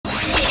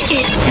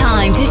It's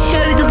time to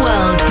show the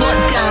world what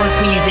dance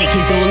music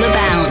is all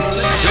about.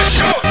 Let's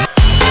go!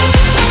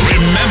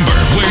 Remember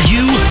where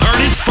you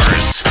heard it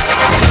first.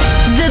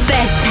 The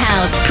best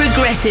house,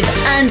 progressive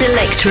and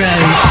electro.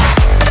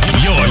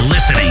 You're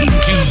listening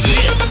to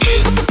This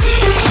Is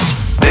Sick.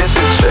 This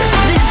is Sick.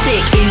 The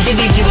Sick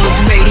Individuals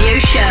Radio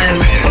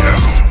Show.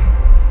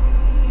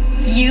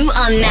 You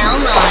are now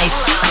live.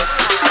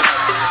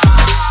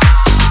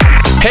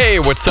 Hey,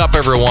 what's up,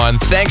 everyone?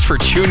 Thanks for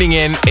tuning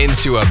in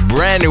into a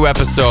brand new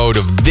episode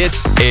of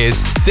This Is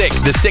Sick,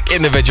 the Sick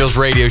Individuals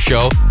Radio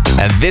Show.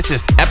 And this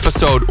is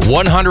episode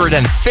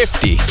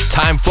 150.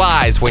 Time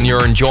flies when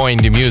you're enjoying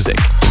the music.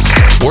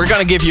 We're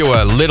gonna give you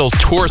a little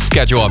tour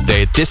schedule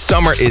update. This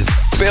summer is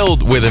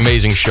filled with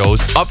amazing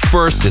shows. Up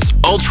first is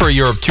Ultra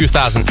Europe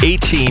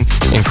 2018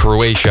 in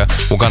Croatia.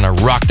 We're gonna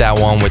rock that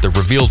one with the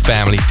Revealed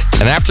family.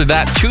 And after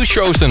that, 2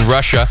 shows in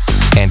Russia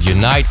and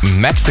Unite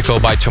Mexico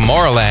by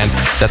Tomorrowland.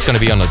 That's gonna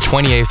be on the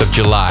 28th of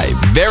July.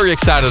 Very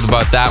excited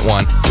about that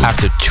one.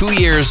 After 2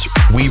 years,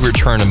 we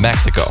return to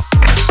Mexico.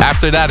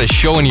 After that, a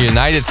show in the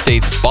United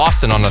States,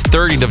 Boston on the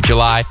 30th of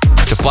July,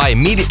 to fly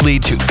immediately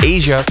to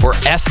Asia for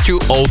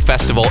S2O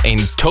Festival in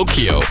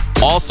Tokyo.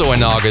 Also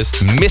in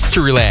August,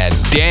 Mysteryland,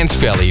 Dance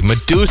Valley,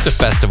 Medusa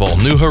Festival,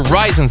 New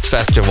Horizons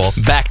Festival,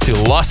 back to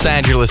Los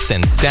Angeles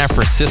and San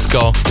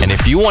Francisco. And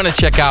if you want to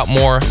check out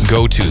more,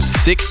 go to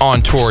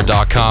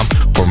sickontour.com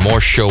for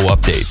more show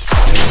updates.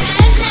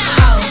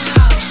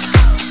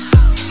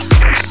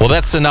 Well,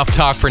 that's enough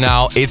talk for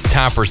now. It's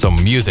time for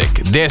some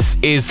music. This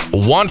is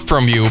Want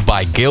From You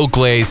by Gail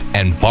Glaze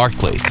and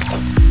Barkley.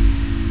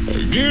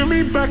 Give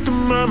me back the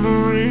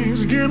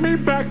memories, give me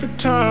back the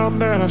time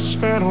that I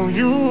spent on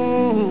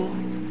you.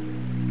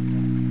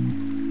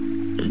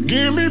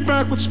 Give me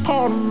back what's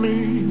part of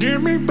me,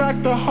 give me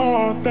back the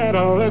heart that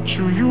I let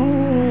you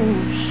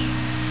use.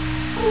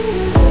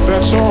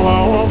 That's all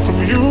I want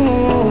from you.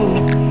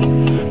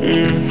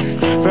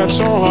 Yeah,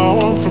 that's all I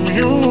want from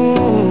you.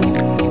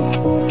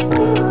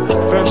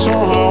 That's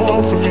all I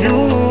want from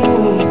you.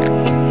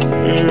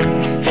 Yeah,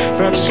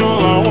 that's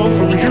all I want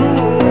from you.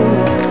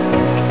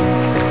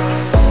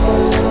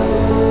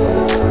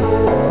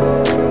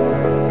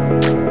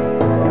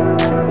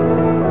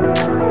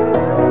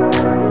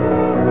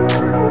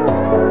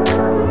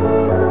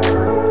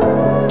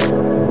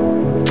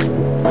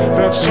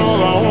 That's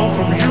all I want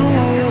from you.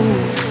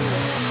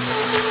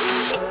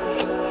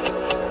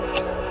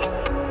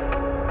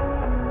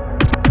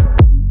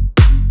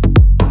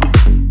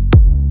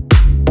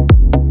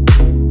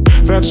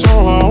 That's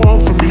all I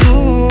want from you.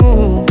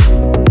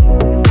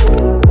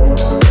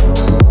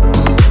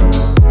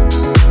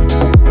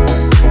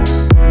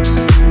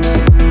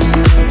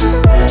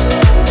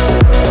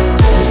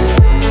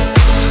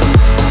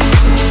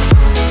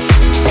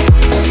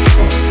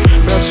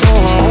 That's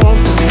all I want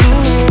from you.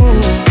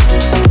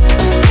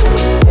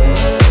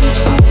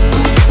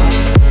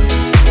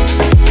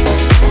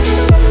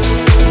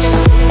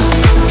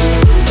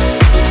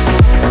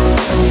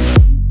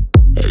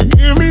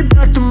 Give me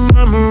back the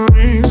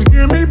memories,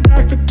 give me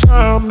back the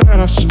time that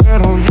I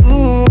spent on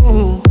you.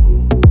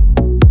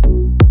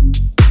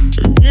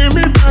 Give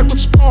me back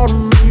what's part of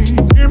me,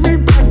 give me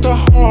back the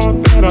heart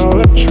that I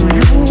let you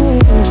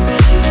use.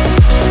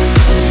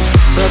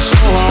 That's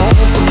all I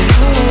want from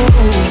you.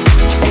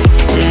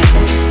 Yeah,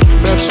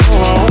 that's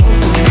all I want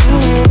from you.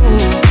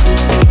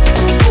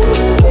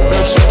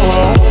 That's all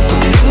I want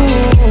from you.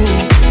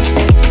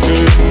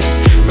 Yeah,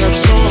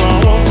 that's all I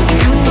want from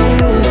you.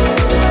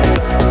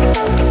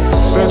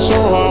 That's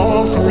all I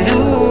want from you.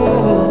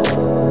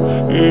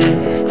 Yeah,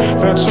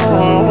 that's all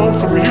I want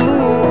from you.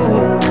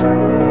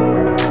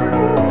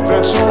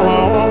 That's all I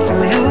want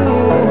from you.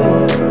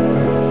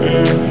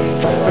 Yeah,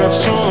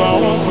 that's all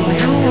I want from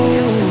you.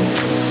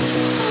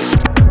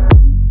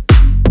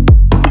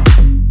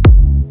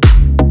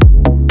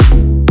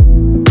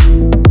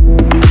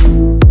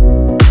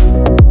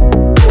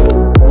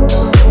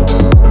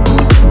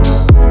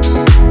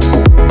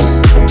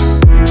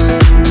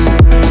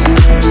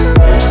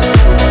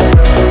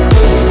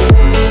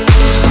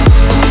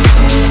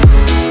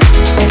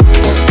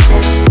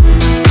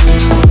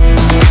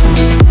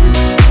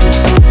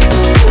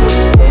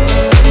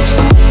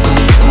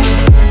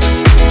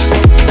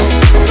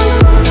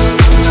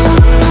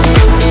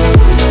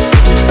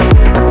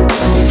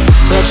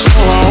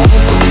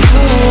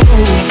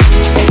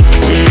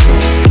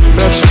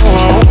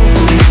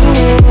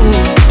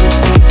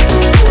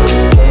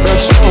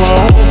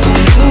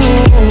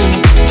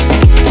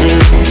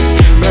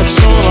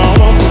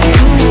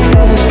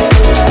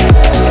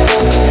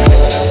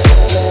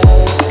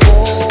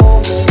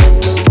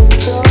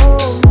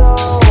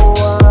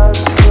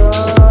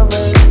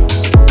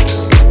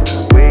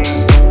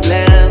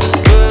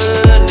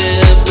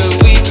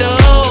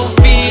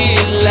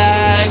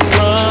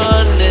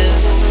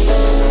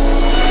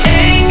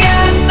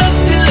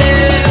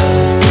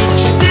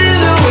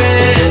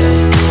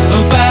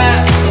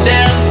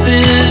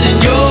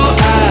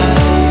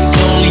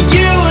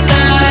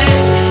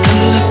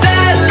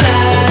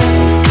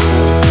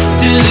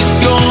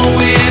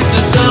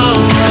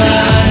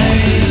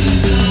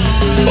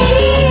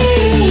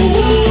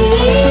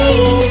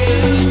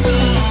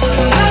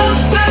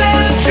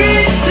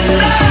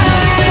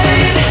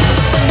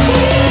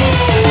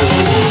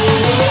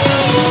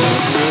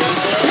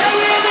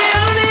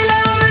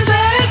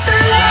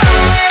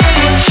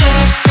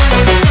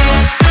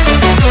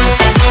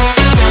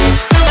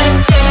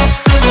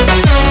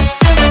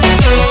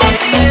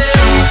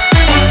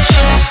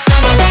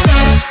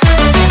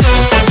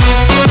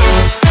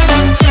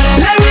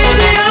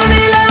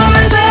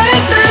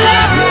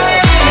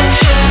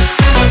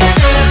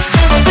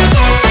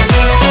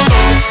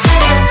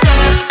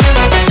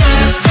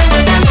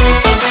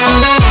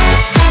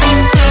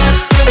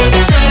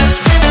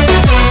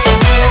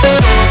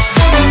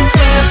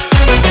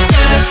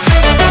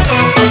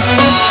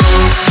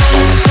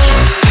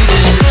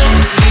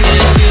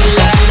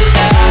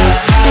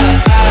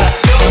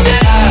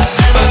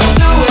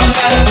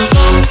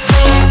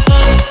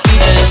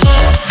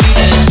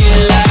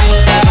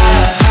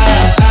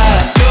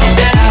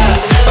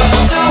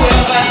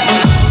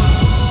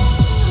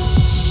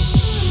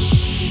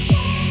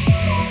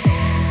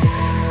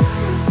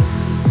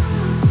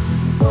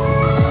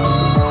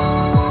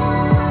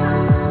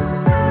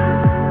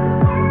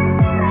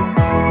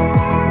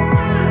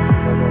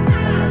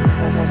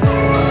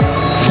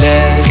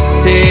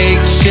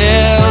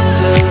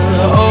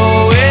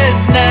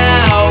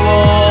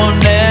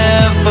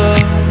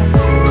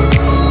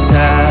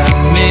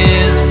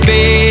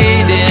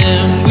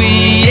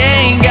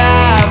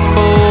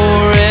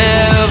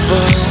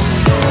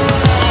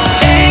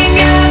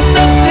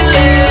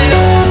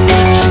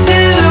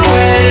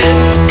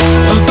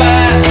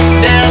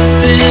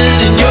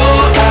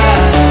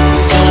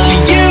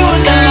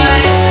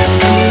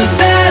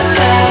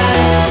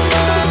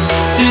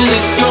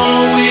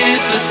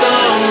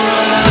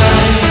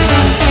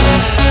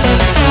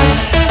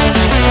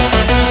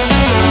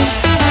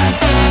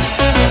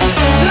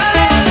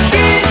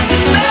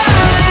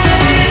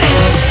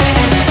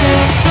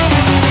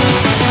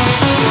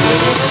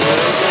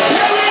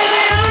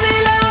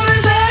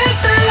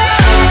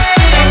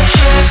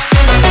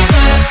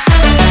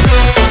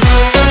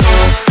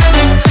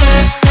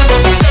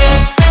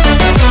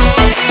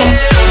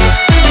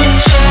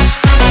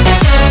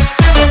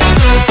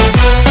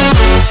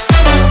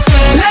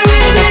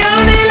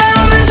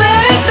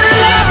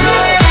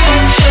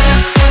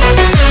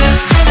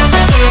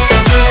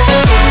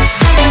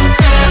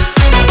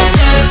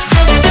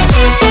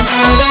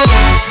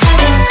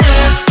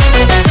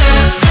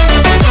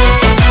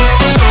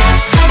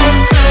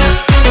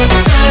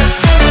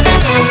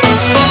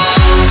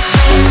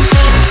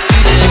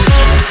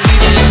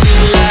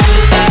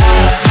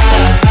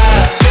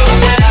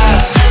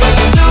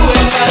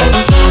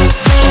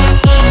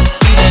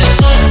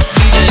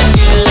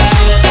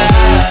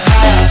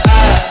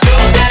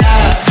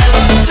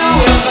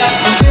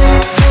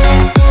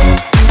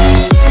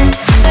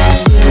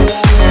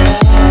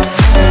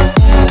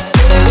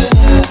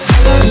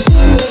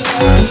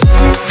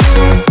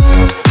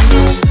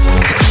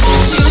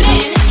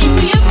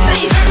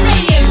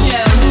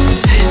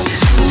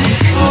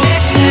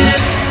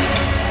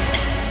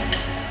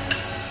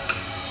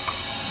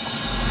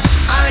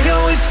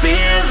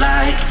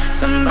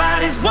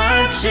 somebody's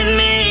watching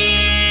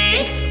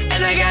me,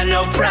 and I got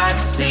no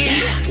privacy.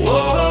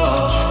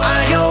 Whoa,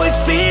 I always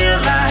feel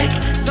like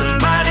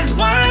somebody's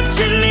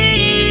watching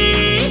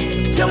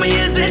me. Tell me,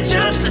 is it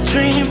just a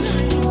dream?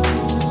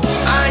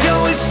 I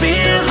always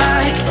feel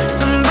like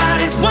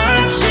somebody's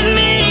watching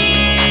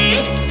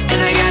me, and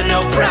I got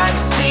no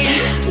privacy.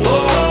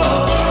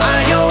 Whoa,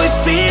 I always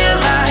feel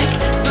like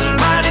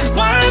somebody's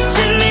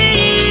watching me.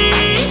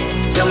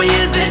 Tell me,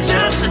 is it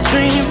just a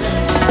dream?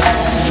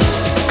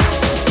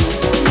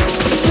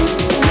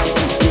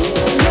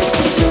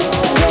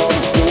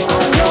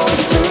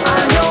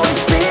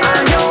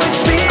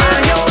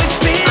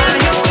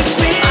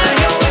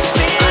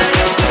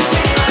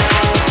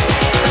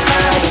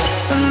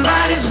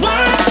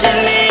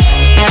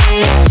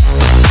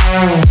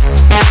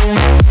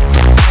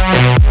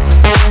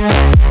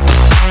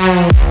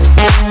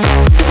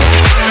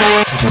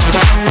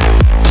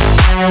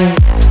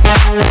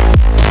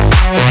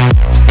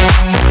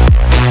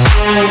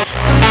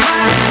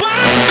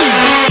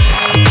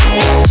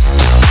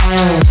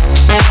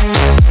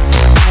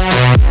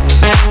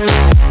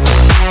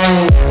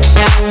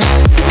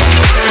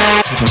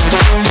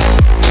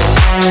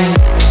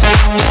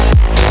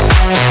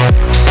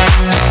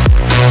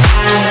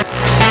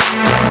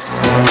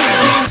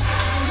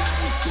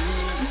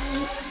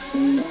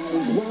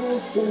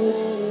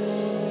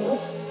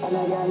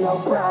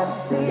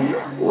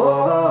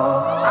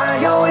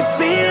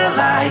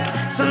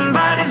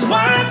 Somebody's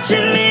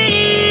watching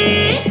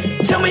me.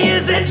 Tell me,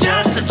 is it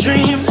just a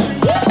dream?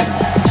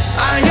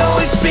 I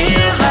always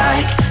feel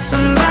like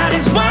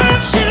somebody's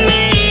watching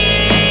me,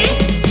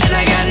 and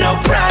I got no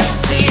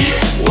privacy.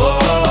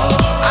 Whoa,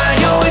 I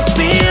always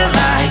feel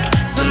like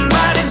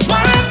somebody's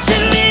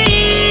watching me.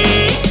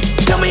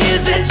 Tell me,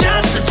 is it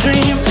just a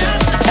dream?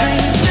 Just a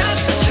dream,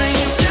 just a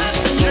dream, just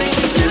a dream,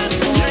 just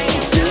a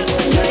dream, just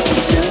a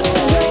dream.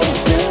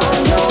 I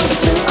always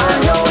feel,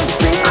 I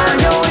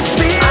always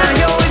feel, I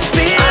always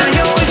feel, I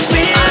always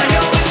feel, I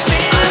always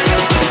feel, I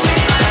always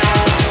feel,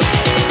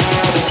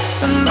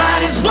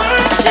 somebody's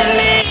watching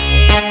me.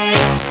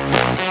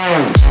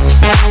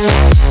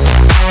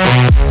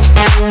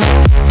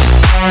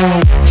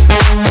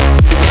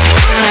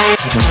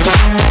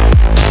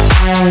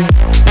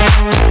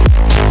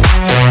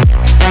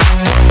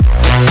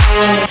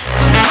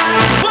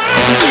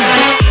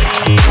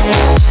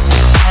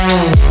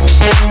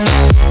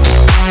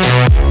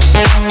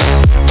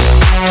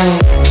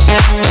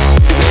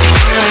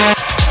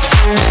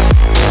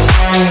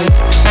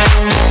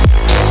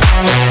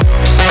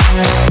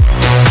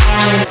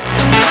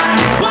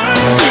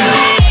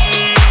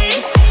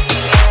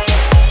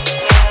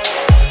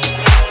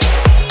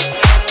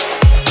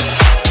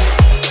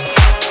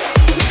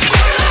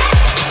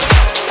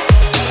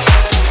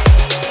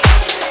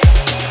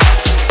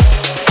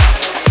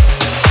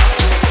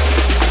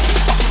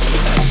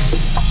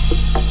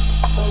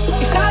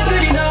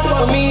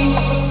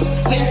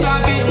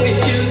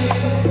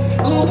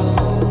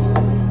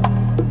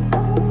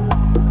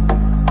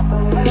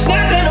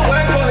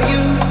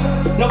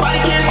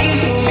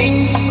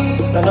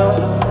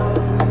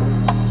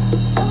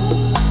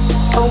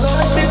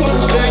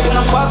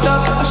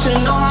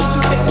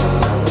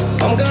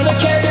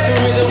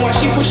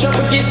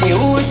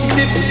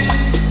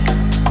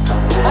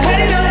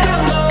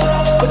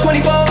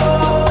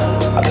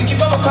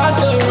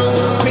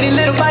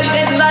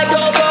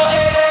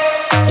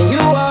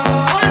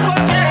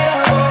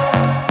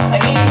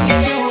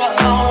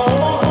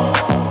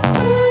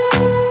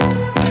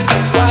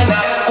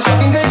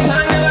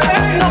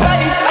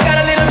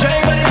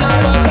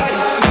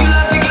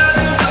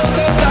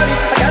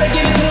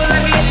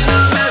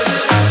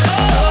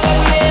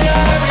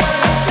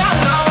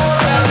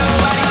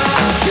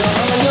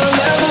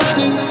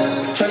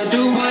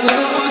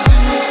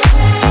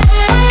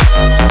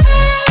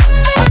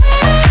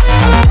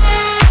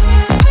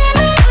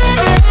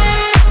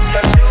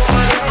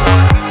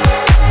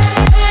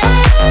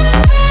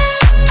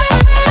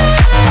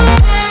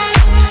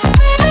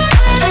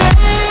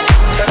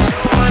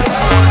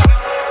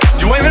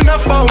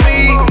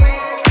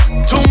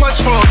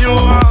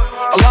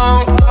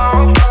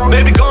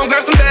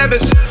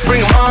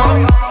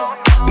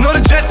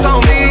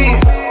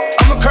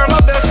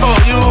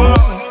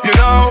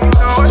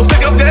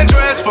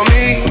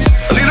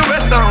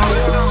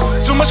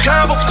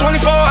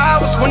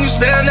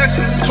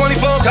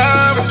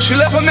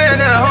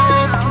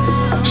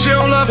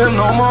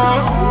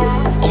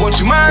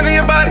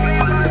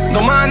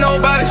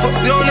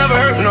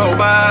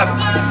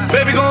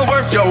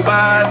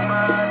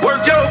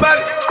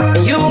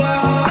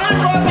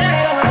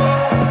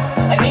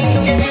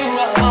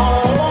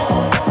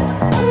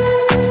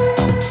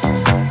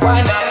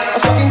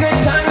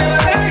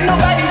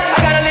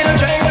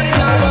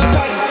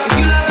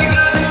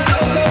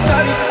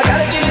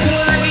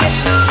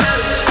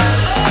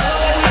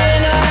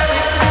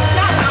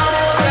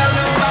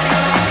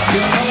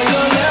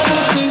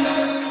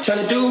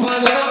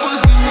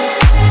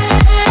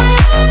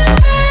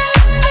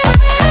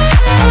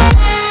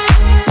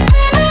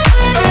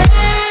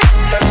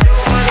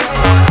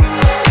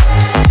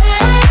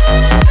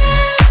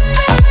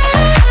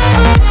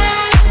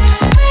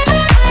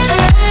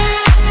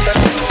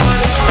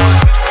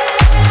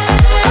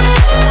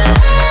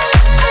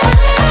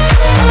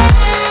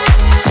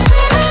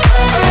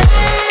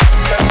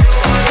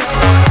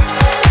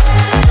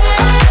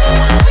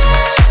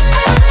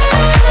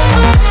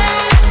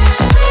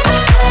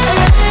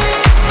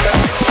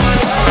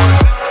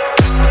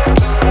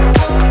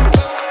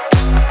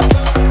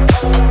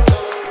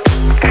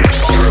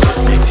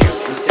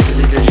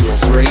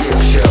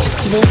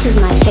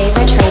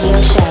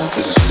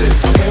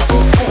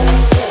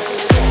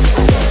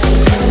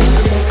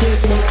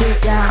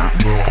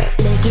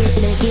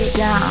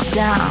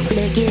 down,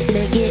 lick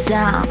it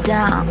down,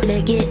 down,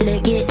 lick it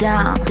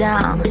down,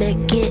 down,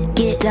 lick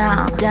it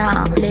down,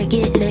 down, lick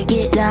it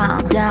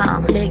down,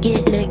 down, lick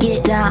it down, down, lick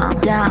it down,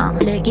 down,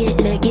 lick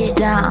it down, down, lick it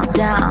down,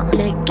 down,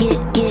 lick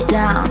it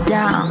down,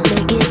 down,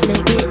 lick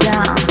it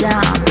down,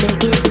 down,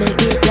 lick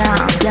it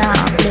down,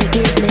 down, lick it down, down, lick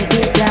it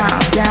down,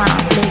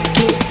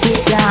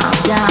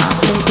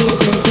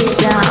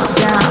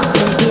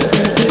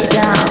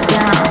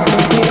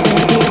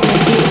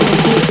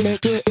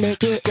 down,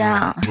 lick it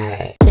down,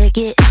 lick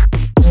it.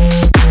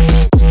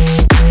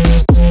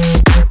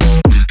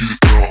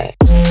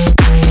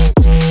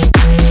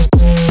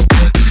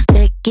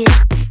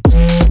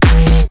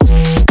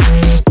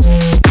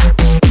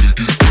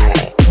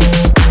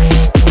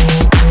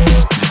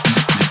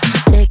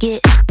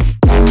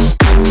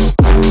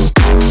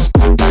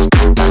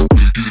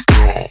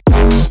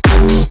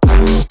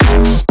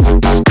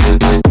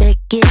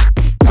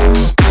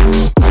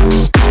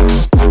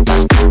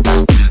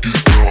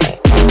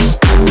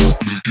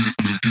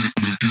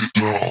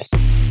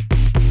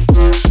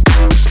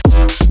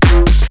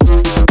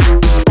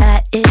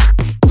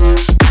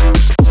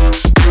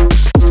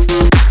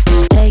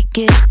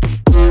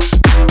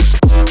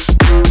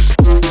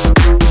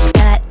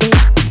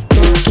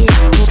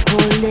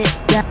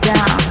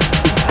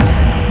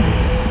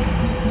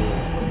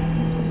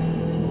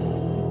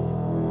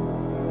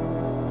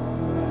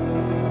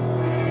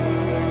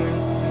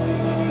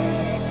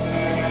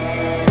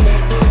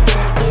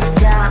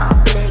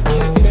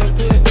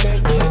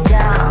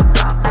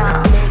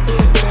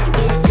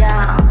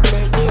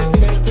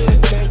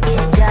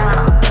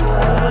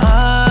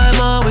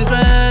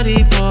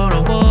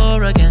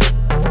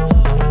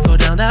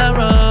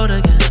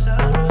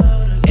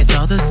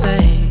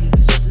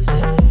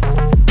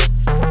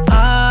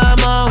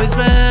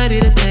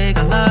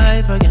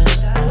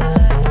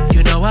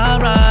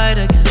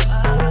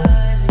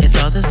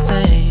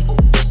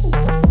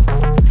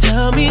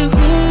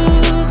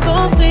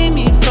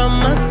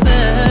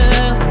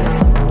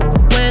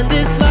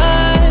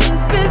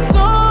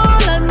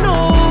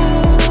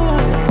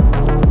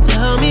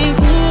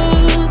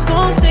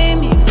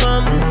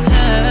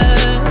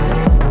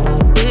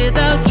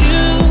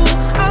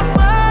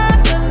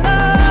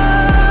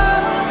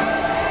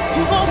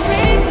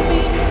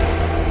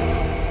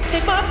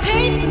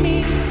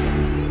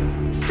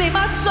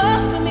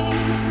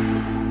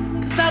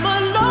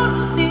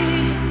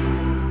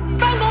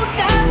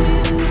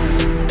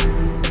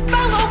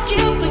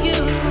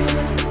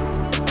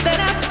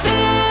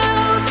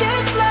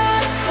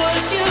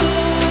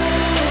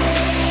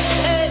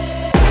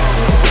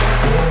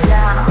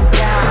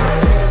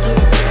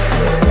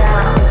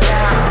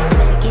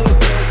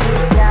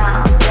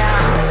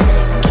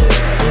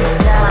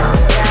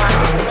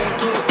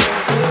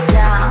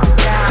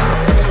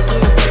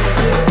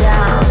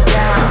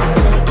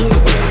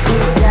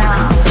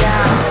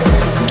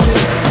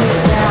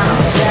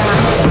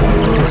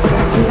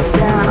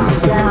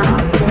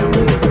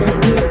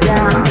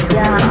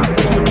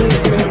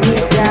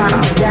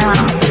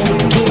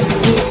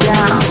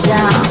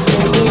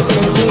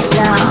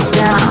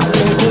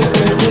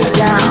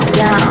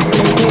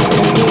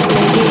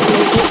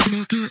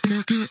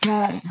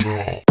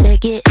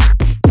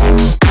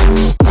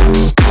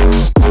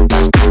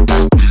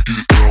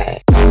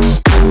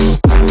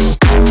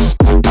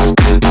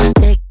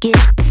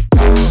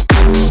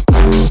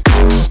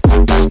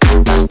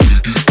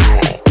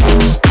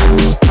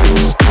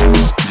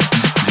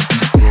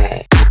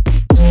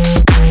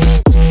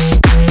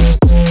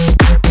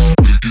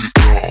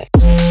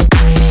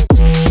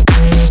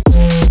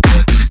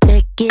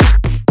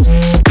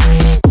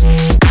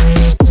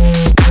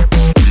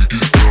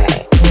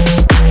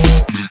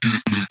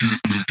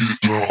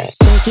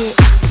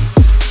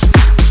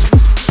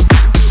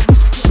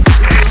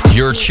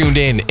 Tuned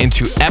in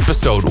into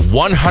episode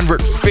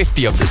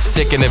 150 of the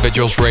Sick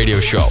Individuals radio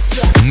show.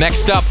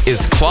 Next up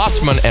is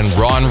Klossman and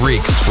Ron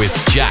Reeks with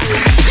Jack.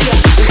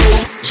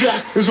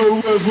 Jack is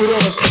always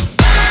with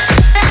us.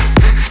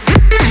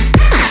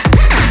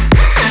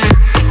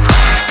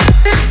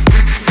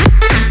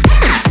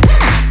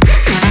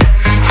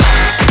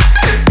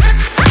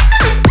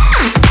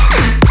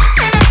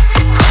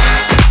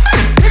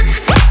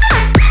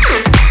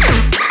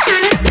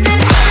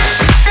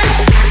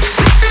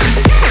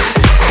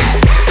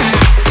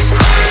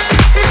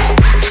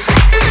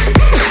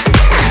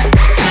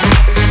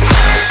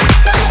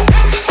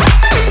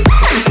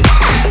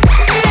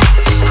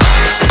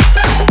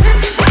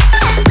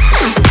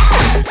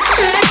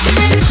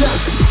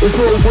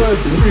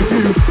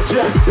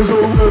 It's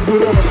all well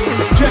with us.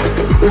 Jack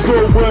is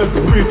all well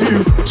with you.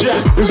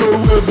 Jack is all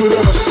well with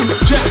us.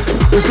 Jack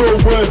is all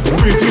well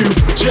with you.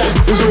 Jack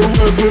is all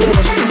well with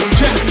us.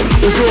 Jack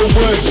is all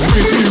well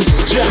with you.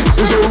 Jack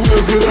is all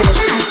well with us.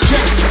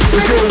 Jack is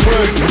all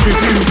well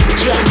with you.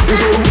 Jack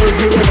is all well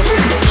with us.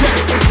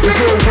 Jack is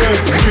all well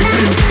with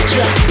you.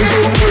 Jack is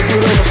all well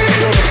with us.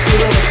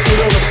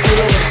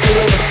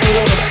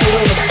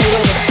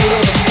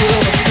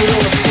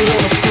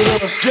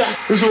 Jack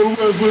is all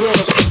well with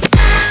us.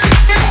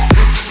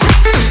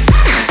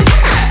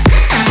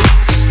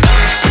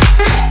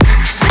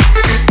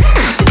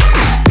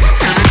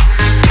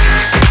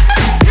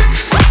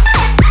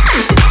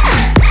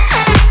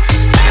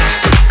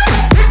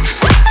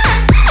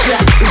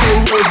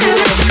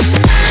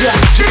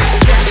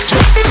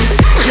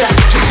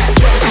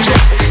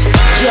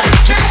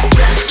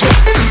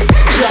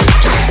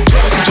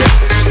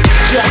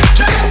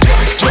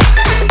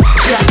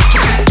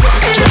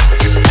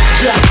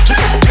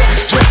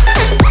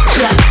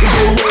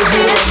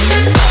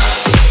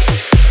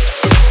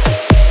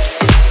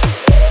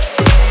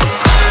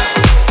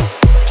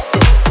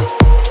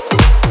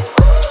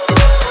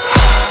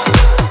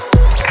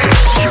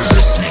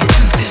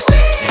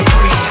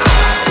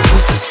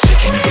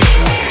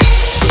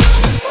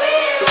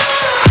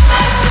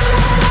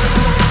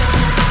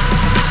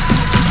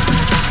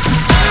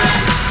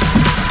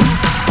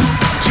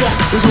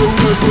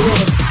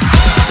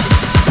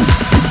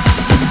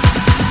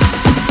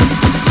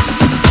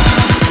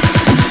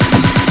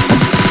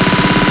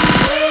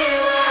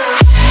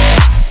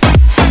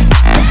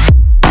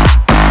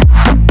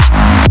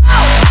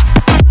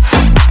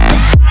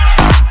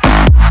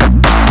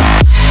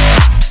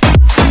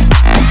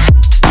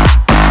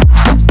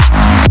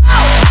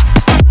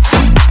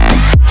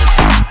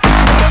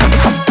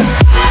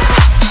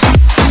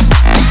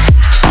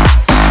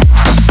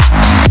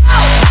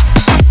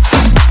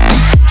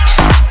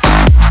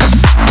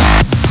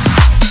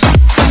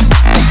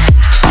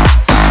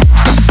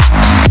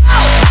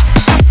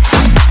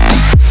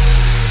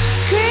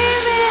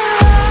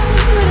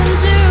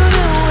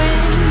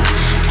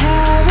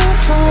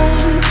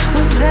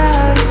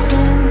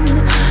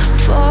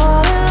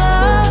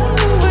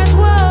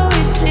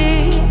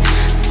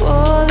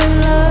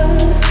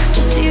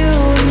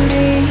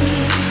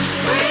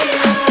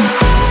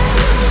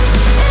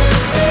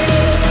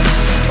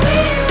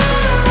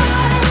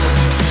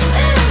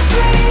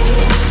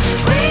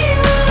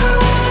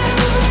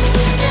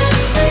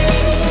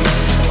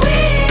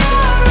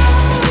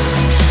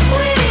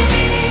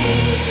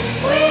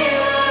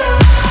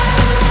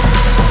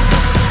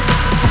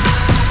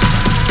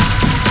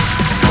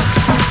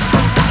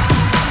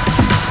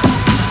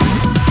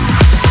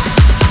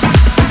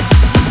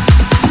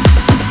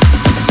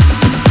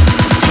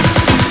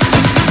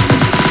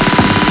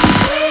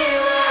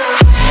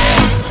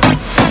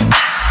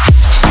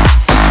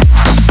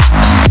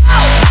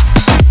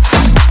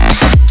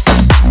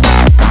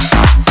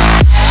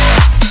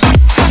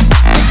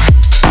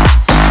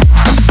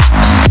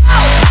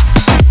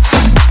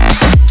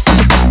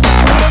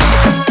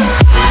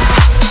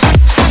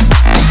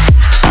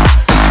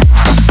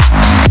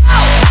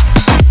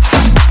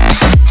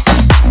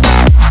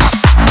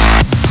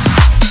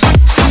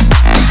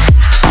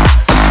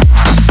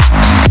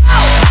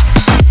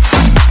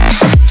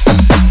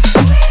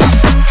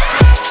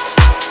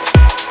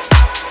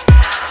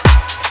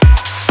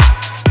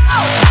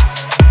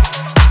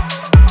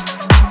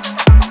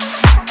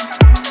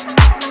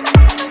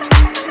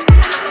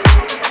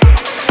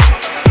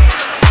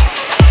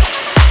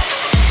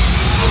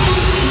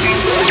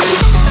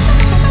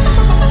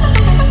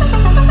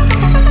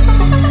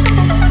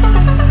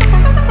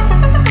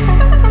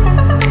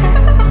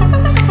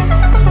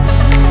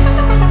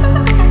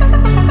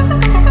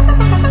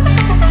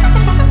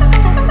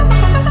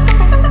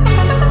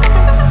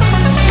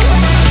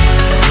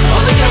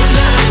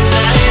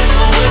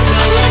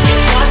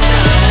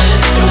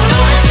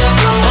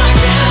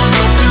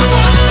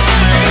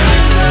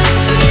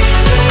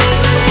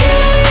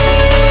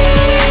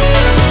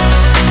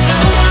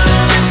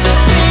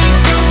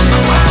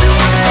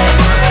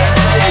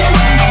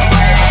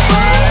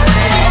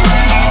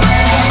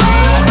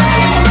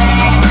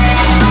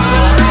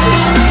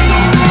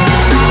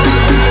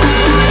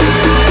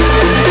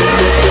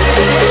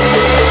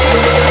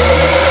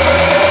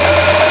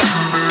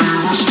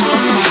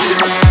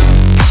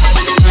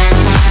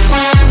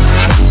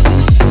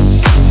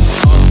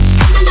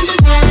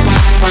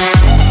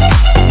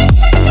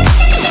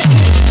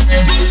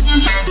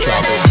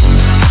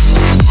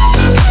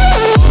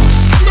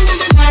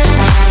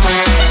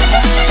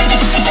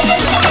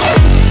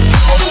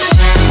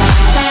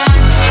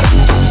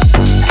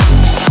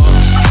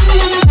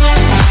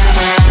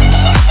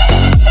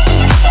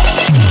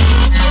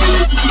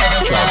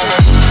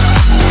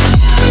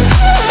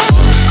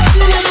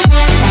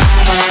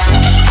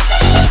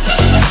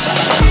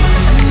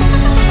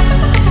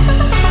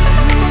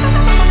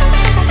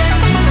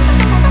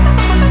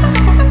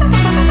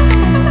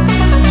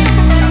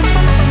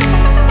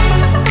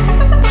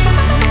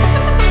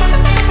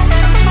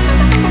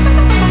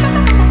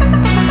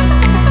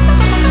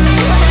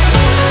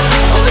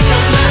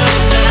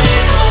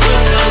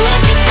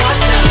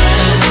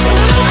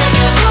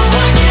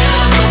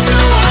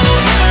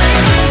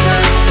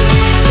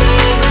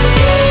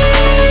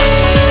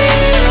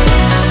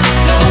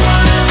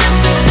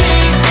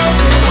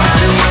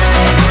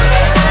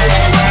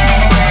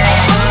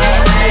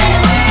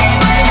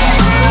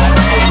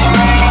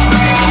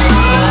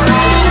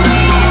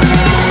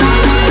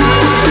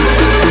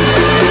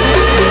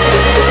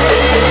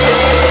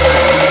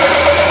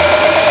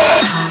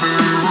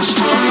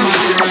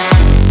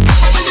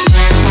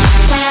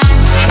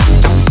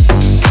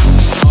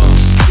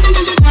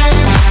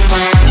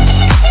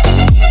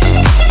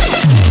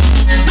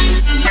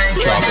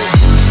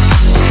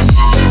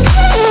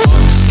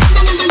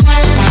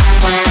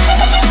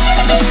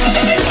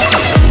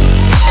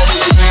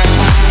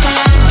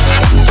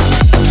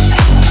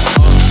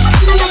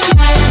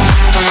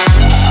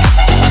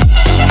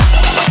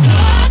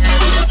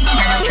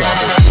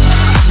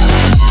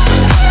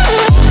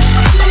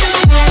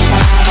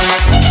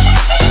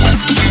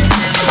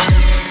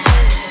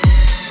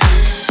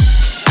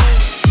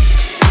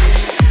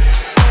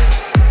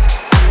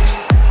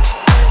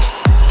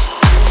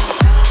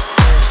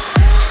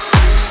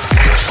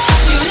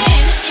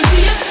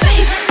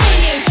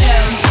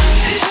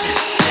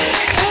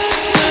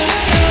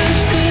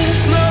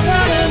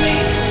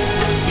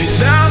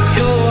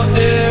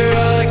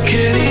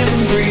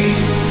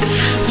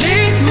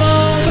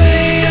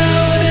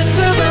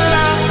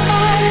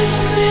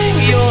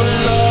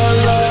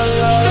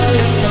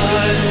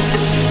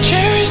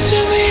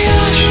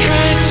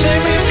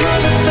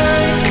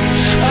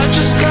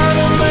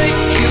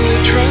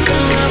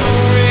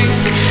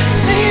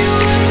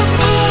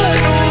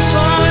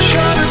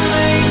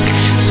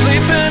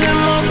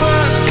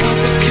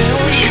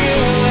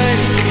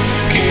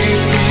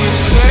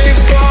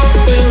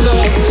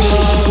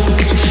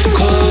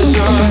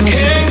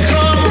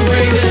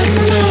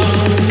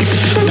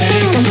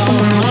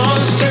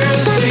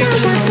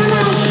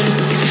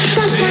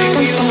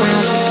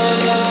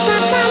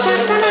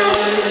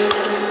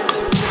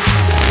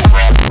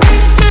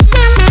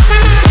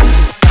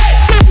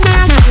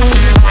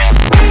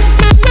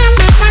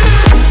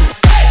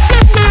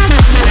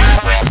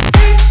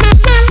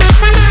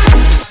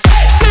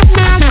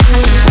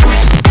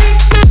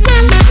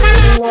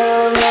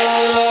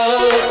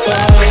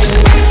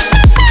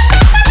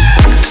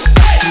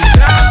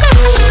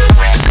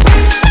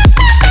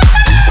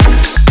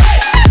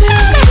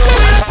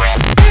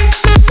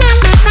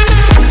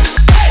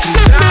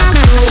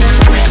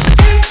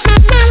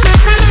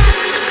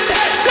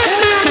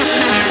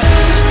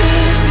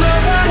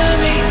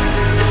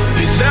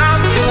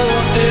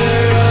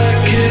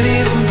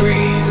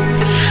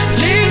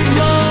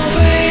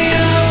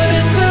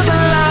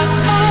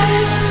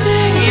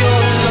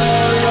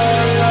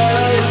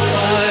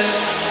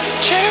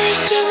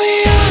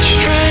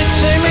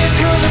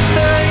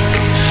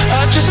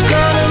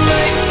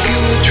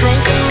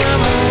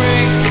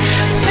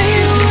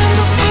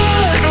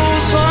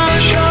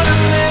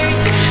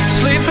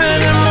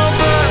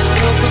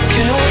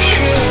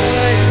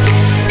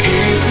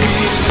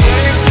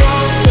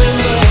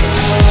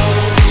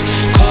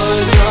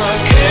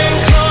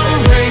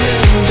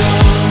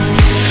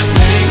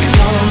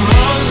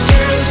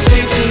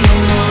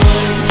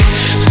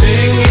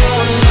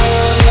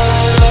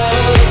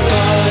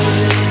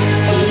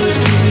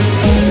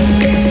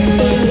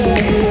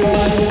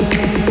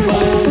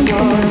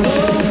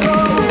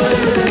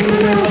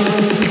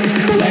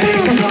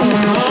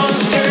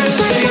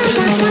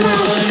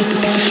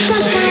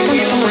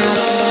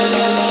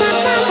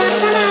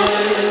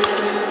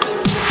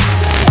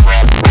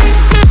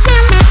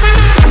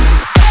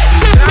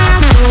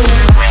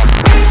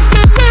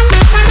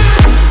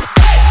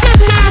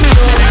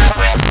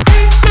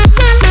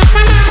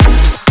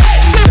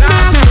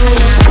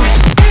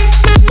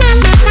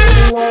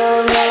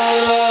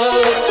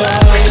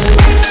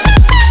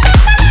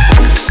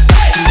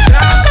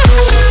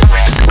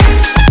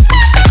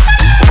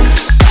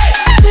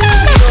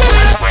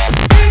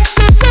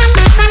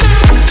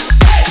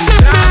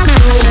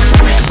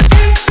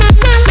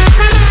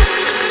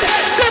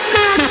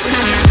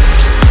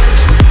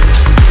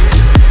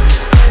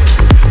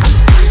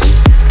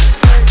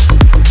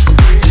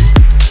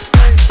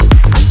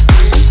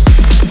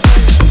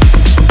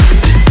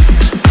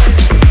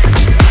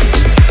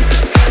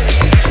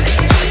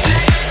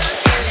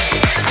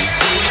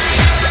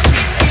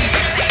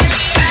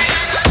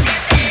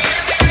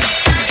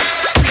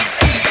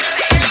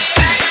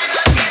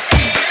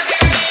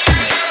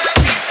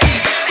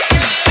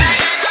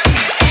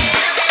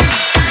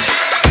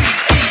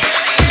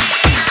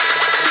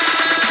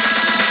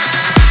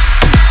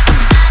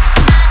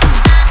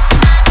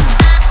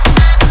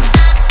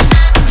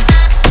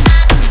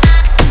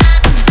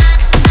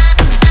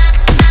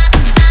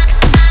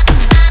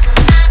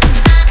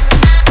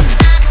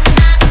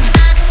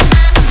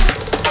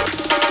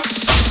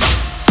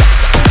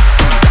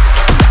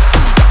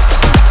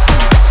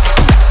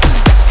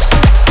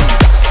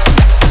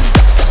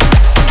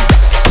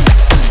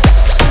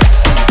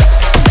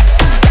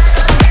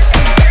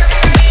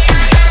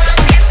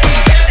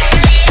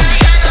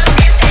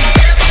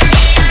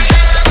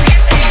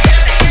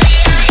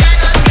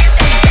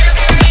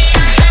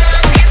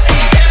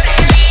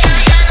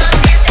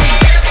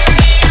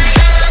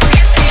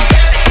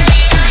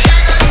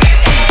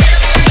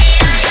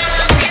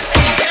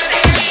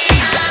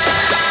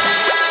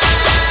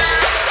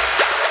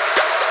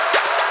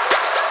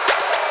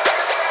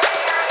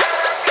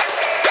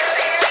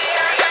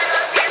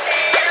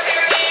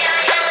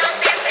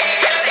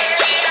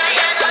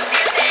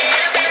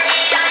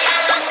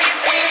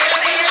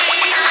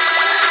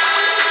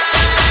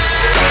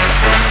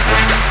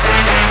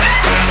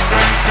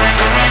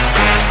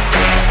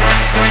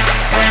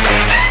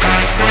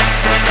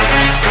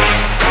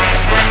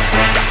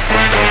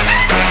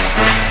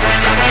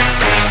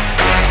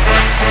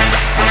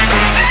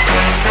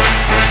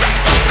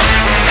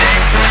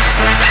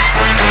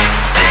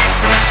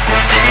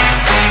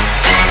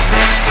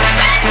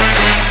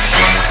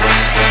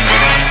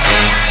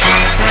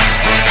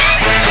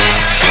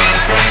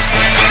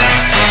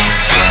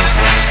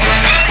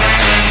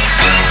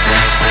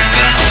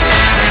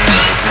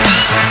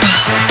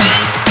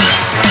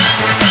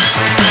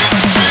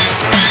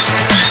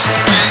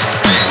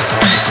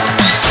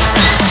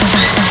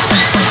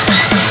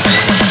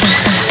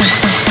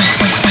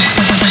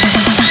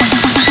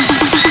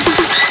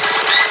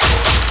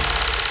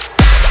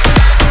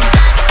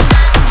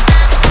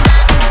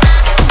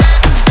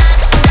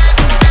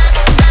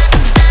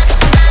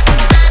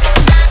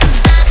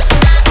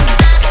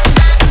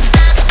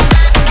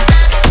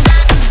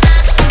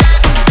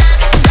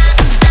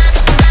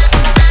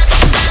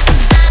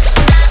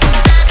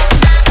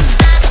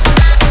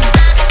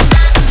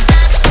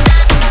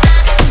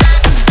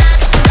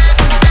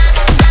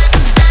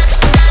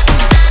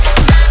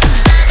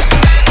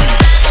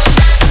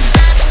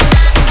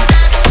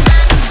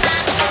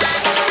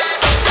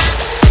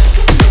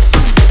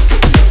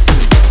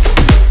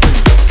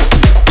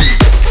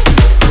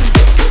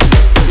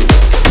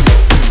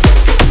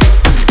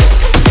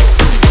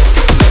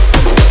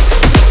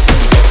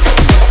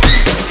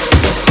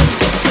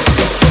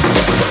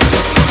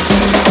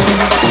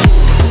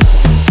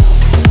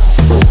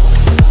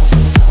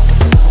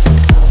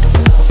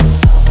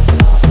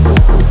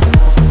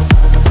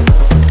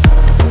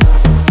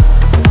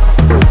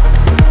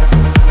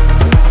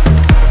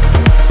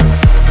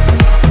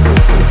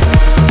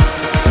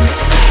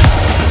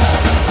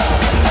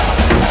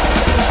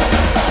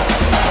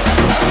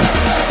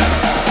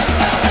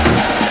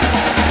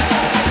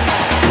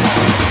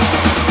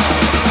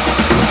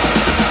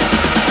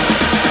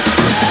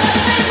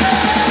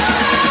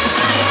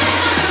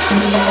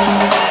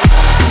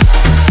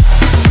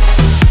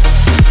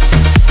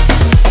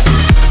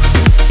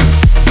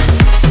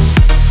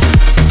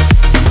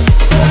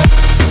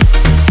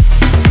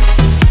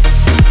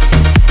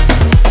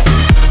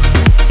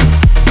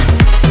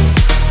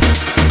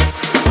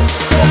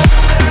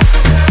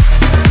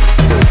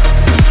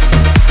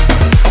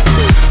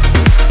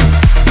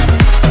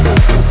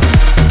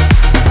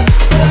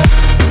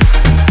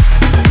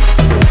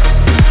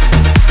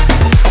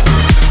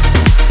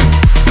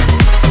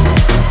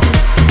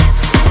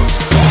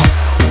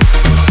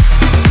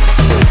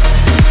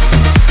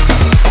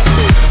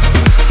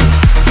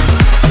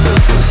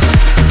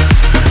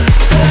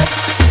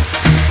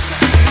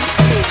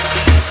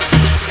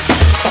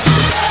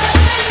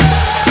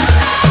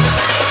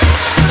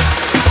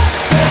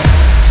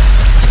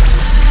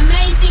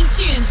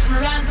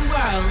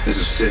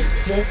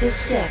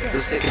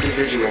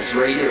 Individuals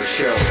Radio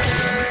Show.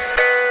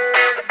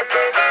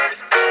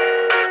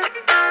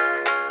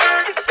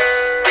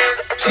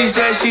 She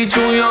said she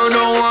too young,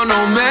 don't want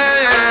no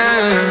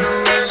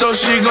man, so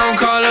she gon'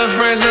 call her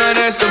friends, now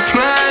that's a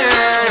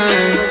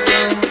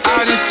plan.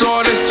 I just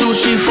ordered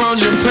sushi from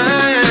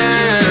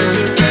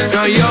Japan.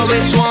 Now yo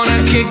bitch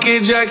wanna kick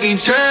it, Jackie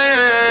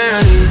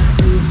Chan.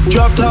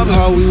 Drop top,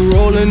 how we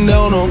rollin'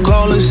 down on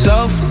call it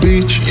South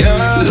Beach.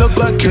 Yeah, look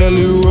like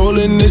Kelly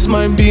rolling, this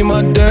might be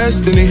my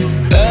destiny.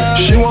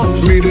 She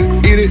want me to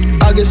eat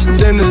it, I guess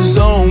dinner's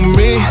on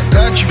me. I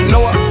got you,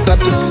 know I got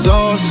the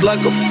sauce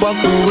like a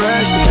fucking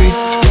recipe.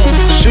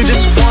 She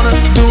just wanna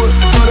do it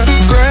for the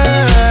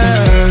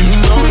grand.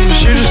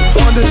 She just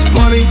want this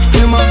money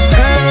in my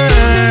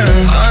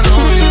hand.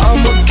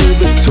 I'ma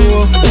give it to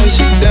her when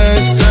she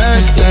dance,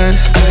 dance,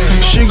 dance.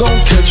 She gon'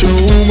 catch a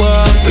Uber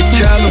out the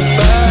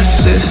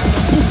Calabasas.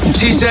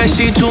 She said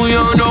she too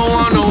young, don't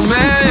want no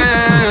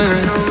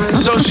man,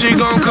 so she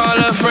gon' call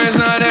her friends,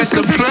 now that's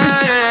a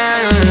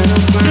plan.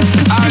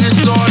 I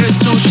just ordered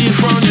sushi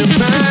from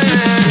Japan.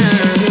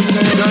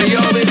 Now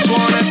yo bitch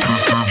wanna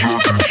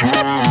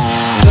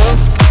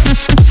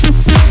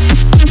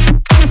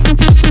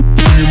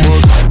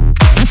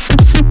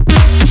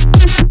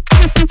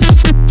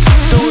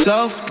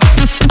South.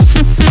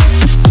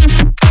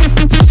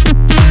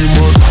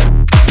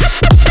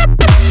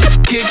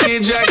 kick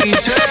it, Jackie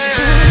Chan.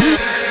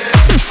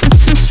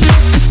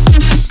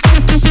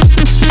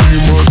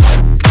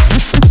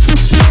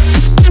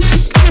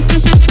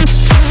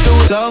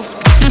 South.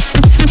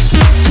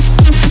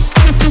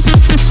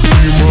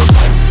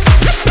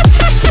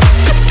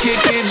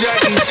 Kick it,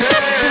 Jackie Chan.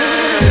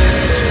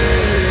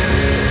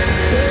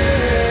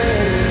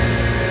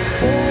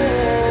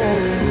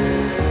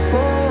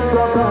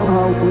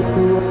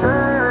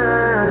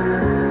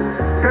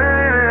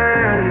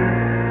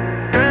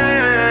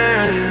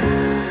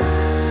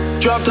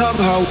 Drop top,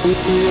 how we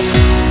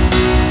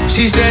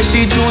She said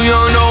she too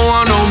young, don't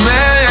want no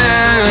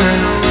man,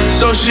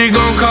 so she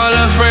gon' call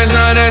her friends,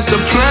 now that's a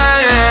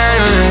plan.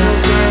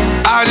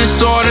 I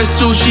just ordered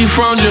sushi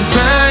from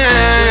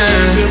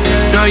Japan.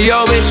 Now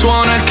yo bitch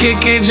wanna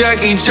kick it,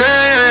 Jackie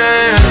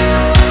Chan.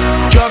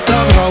 Drop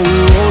top, how we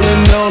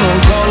rollin' down on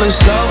call it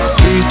South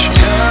Beach.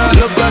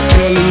 Yeah, look like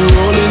Kelly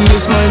rolling,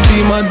 this might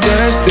be my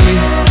destiny.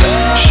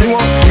 She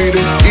want me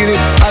to eat it,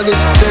 I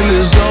guess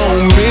dinner's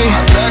on me.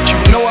 I got you,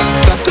 know I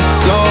got the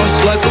sauce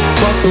like a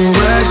fucking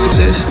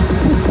recipe.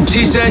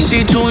 She said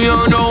she too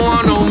young, don't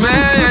want no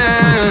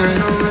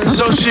man,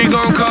 so she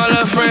gon' call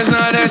her friends,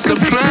 now that's a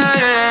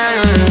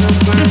plan.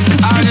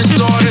 I just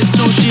ordered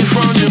sushi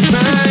from Japan.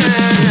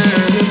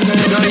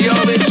 Now yo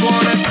bitch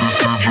wanna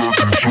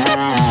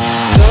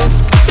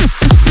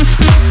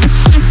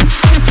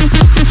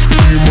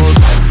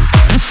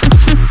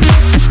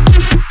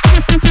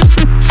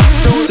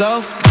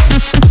South.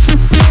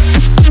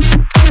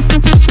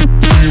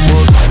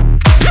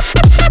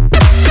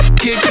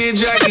 kick it,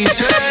 Jackie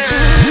Chan.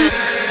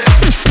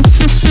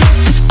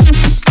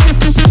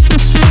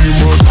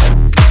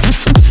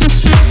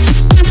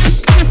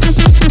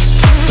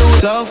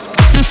 South.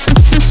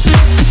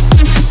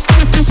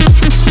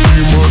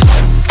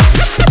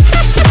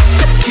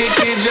 Kick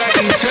it,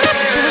 Jackie Chan.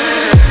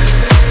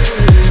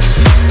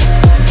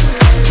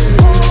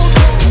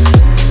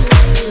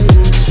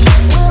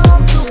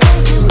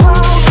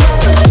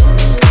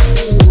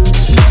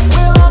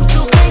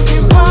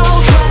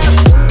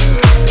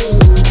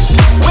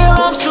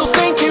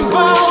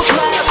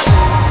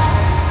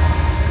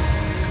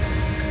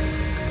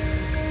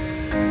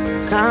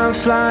 Time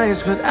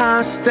flies, but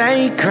I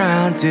stay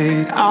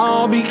grounded,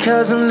 all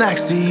because I'm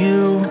next to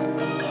you.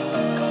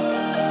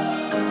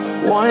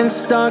 Once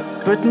stuck,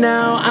 but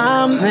now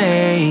I'm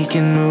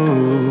making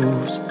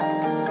moves.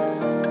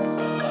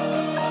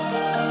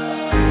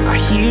 I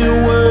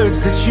hear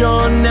words that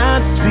you're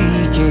not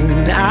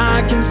speaking,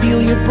 I can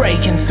feel you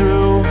breaking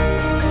through.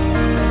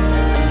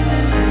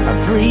 I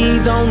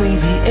breathe only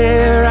the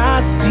air I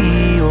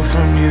steal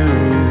from you.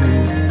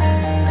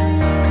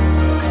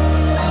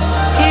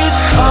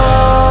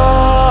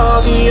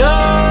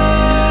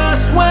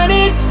 Obvious when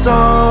it's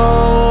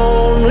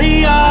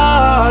only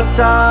us.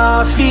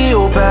 I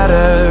feel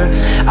better,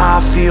 I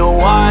feel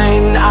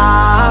wine,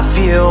 I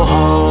feel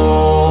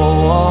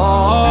whole.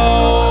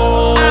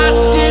 I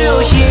still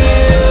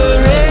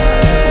hear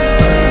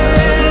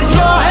it,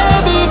 your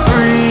heavy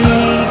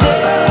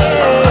breathing.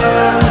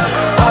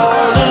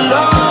 All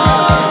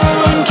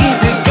alone,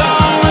 keep it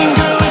going,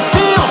 girl, it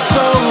feels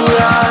so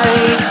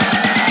right.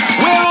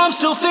 Well, I'm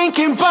still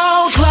thinking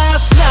about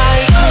last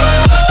night.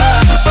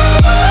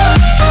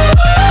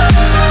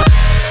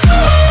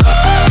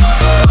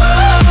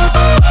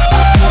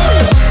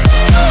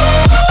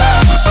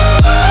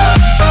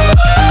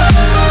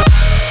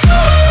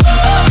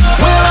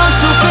 Well, I'm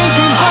still thinking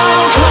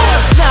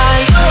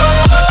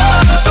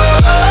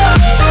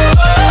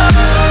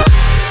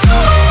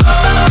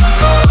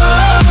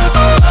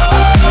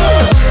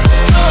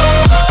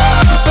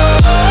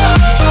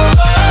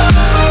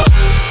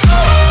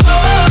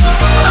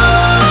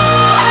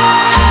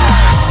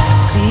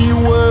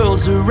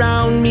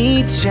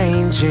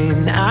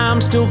changing.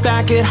 I'm still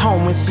back at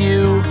home with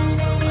you.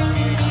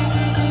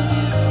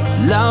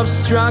 Love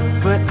struck,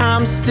 but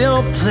I'm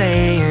still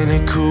playing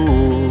it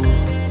cool.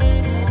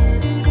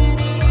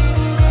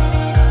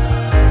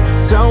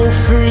 So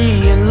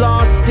free and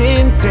lost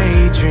in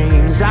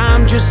daydreams.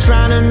 I'm just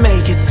trying to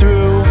make it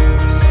through.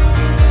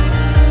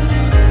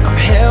 I'm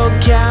held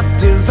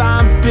captive,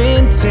 I've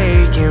been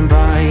taken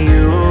by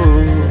you.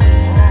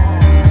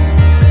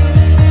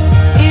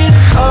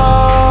 It's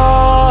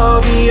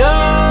obvious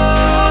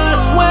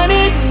when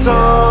it's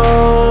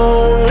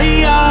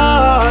only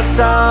us.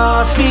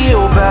 I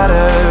feel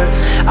better,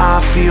 I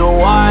feel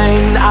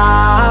wine,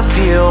 I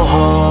feel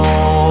whole.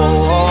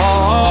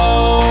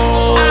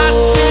 I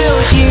still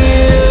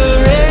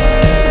hear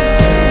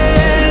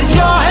it,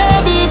 your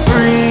heavy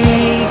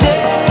breathing.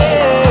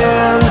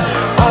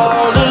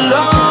 All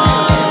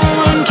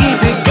alone,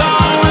 keep it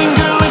going,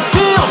 girl, it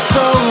feels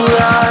so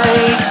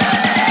right.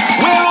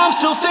 Well, I'm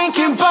still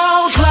thinking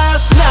about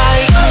last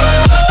night.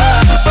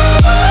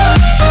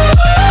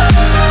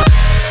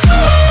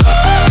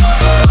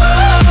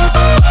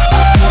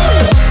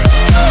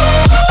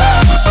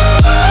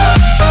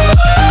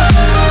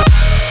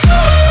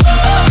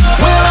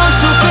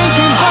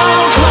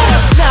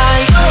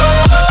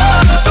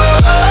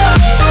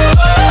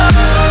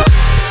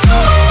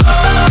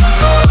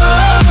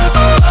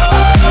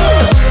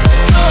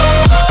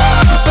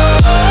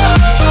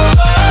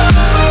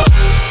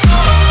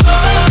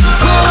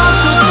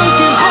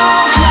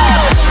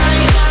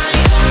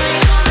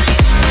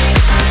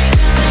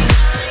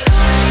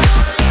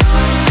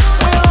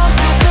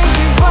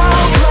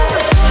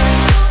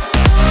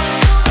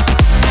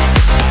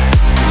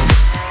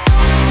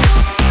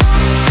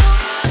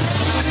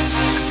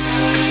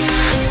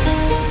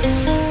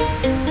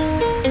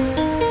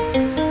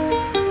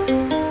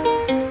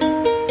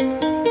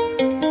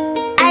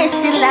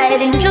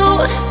 In you,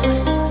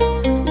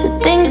 the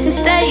things you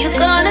say you're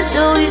gonna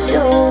do, you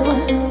do.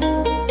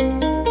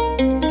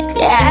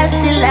 Yeah, I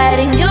see light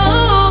in you.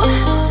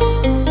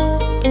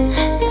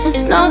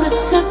 There's no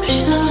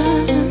deception.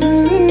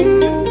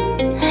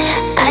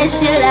 I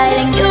see light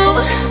in you.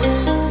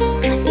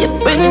 You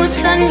bring the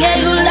sun, yeah,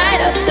 you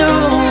light up the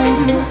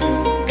room.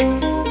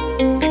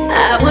 I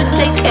would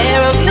take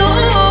care of you.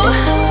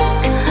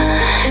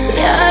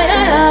 Yeah,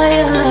 yeah,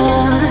 yeah.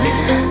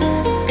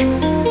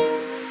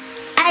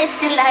 I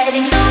see light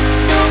in you.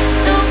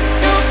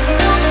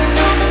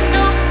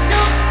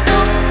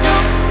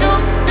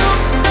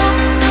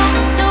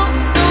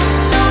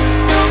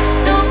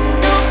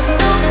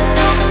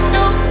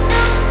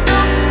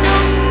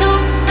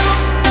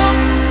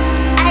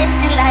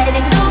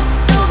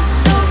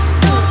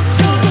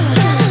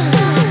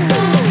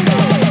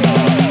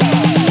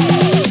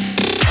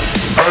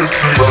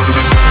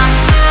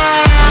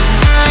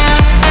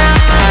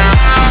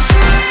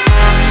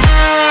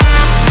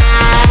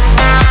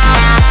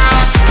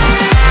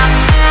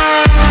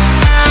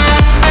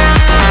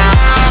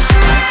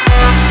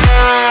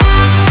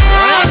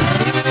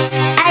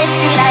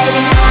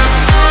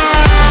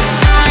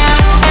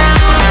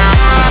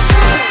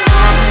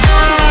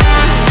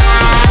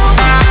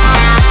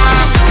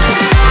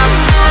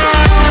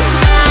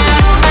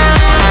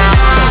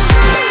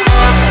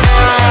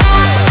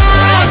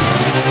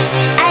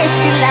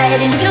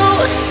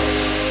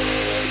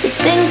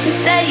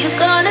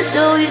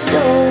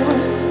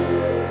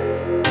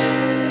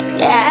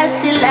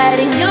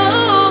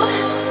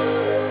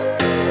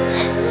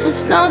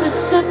 There's no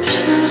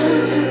deception.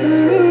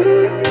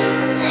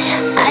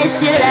 I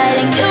see light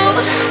in you.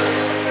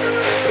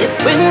 You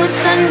bring the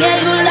sun, yeah,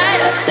 you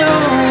light up the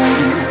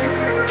room.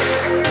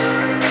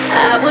 I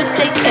would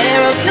take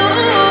care of you.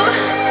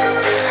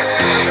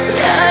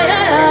 Yeah,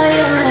 yeah,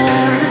 yeah.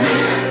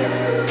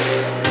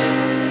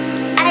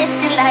 I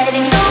see light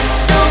in you.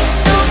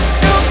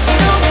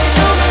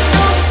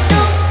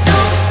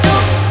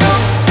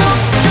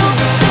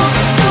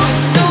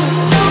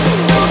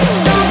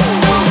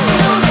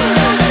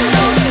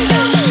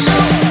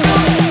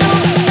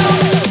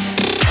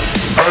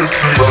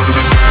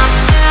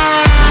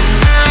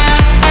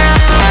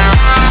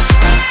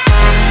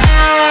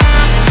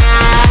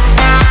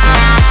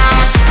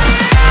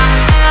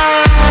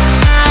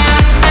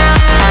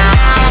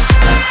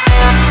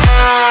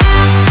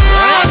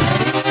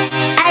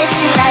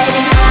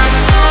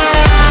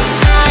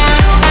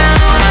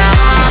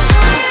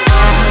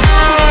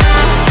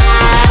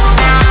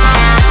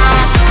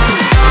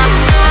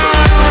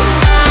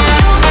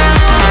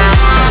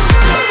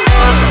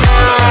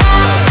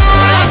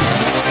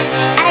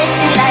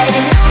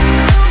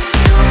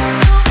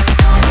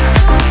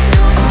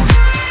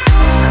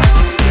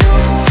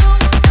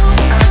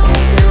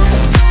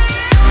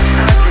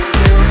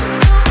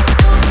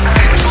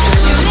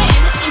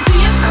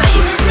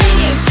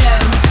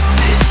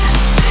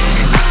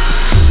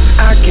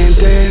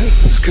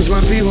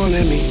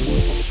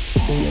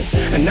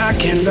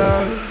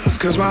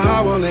 Cause my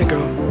heart won't let go.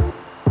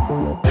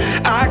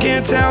 I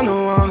can't tell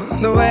no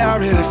one the way I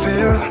really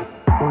feel.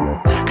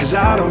 Cause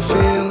I don't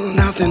feel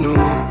nothing no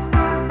more.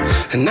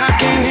 And I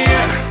came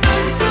here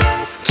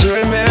to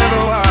remember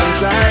what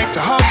it's like.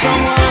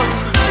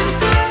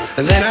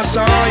 Then I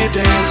saw you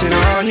dancing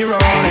on your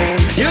own, and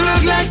you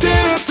look like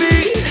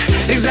therapy,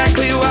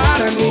 exactly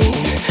what I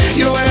need.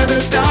 You're where the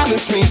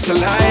darkness meets the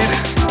light.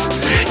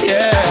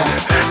 Yeah,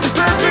 the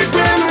perfect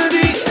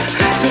remedy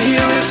to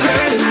heal this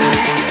hurt in me.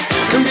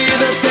 Can be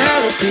the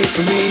therapy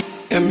for me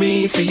and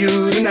me for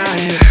you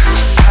tonight.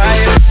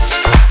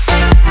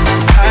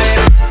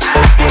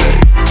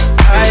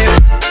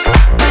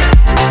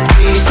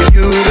 Me for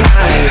you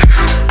tonight.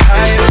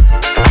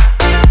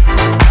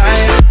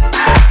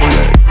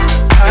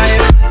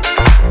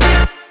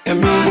 And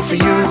me for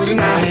you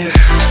tonight.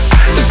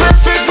 The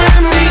perfect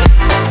remedy.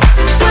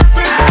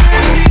 Perfect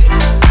remedy.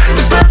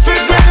 The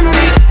perfect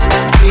remedy.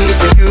 Me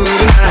for you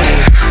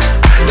tonight.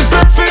 The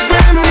perfect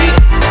remedy.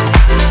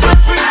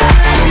 Perfect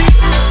remedy.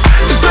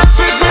 The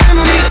perfect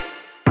remedy.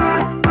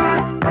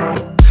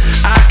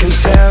 I can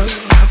tell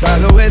by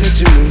the way that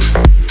you move,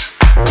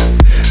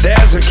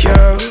 there's a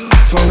cure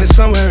for me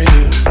somewhere in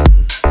you.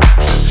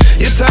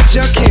 You touch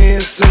your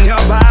kiss and your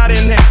body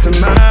next to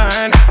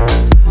mine.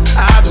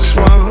 I just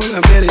want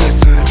a bit of your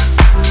time,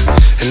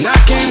 and I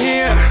came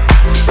here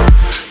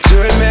to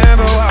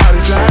remember what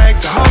it's like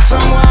to hold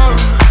someone.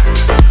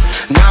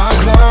 Now I'm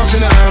close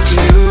enough to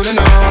you to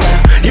know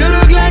that you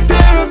look like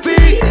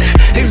therapy,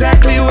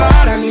 exactly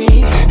what I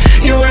need.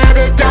 You're where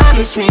the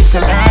darkness meets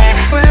the light.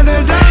 Where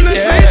the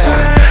darkness meets the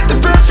light. The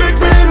perfect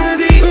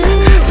remedy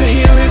to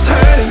heal this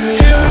hurt in me.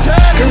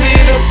 Can be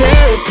the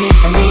therapy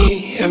for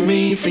me and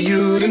me for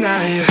you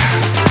tonight.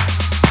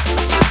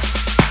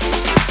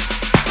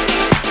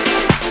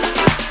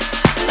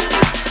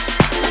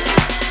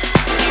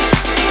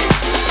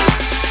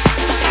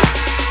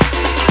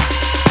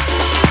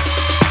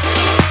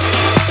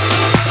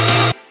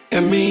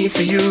 And me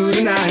for you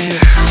tonight.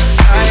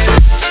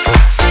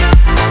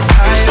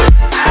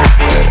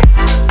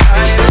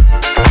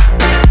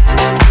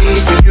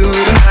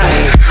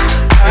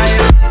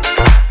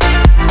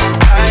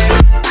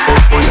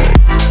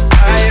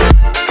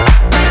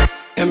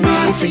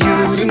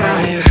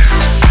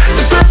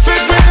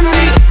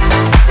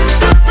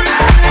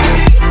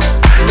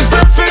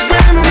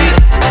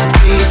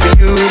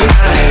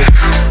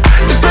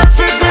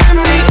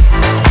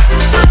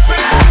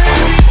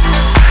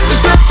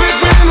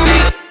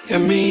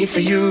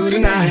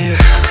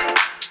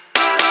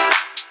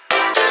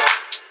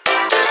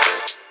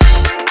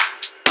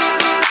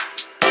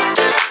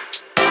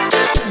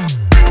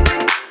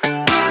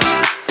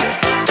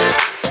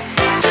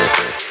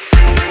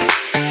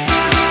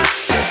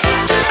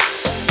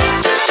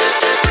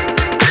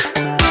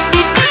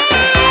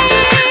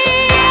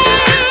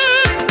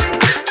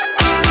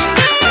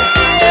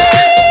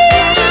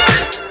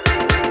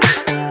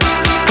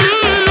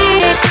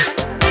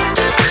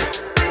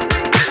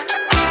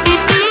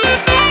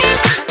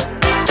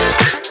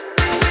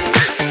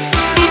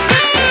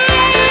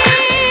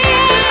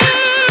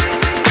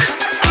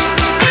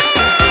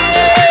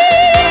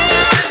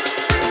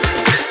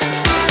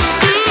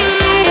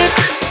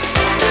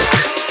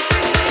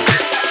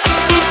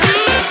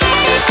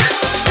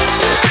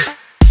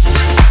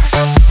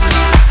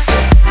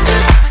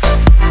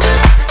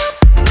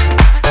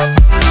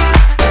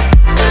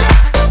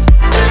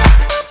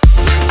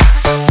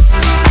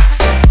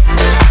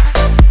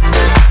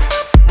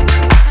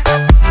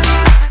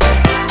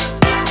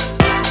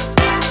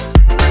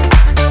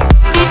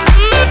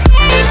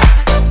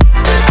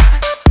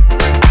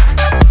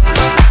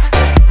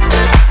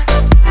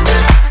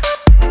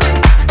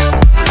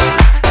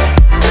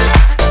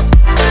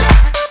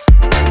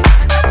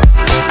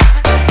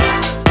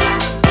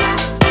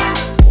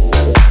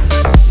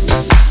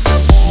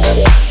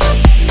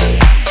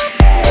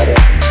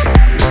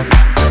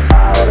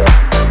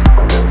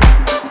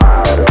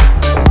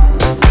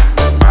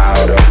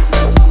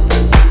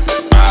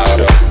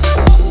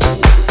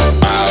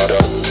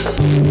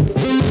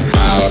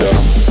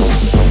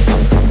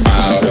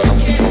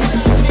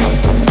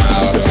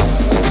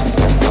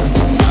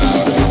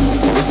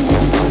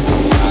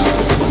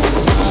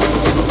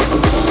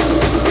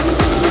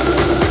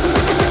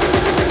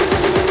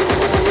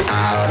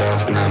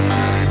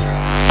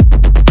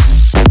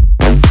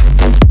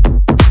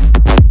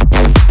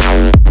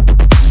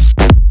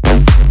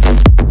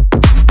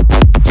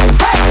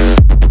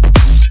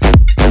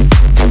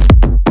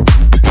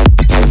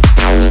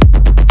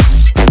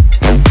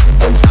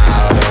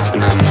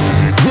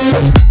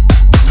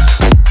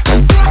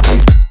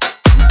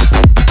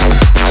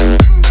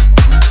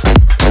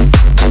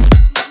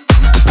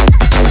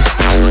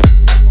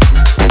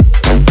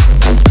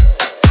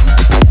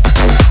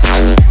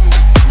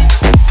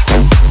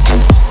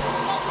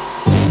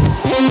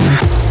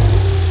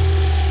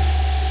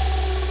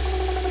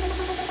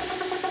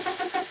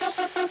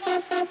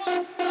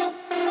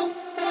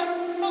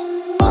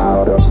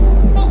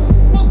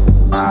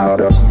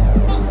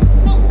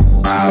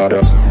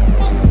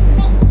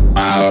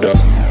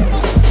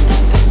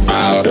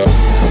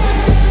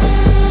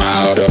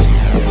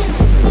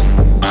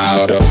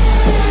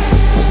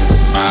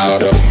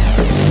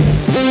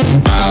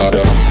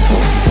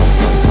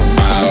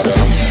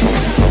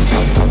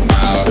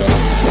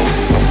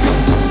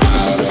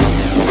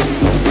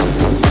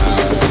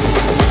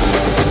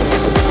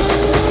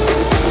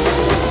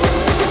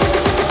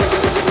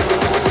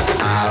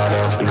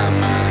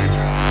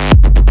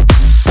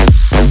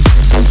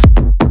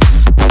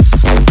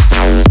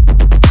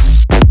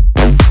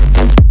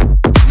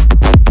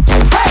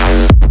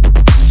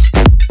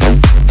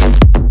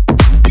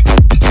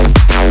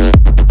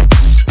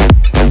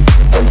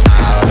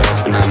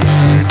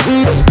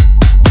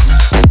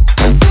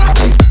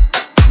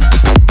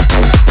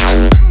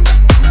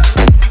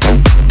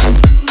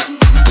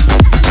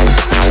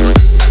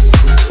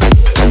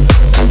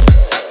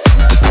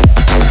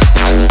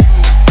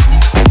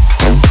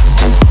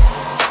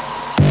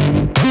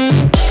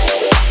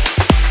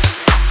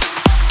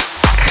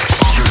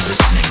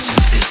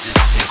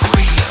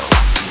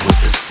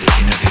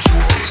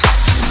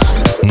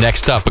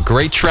 Next up, a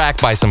great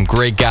track by some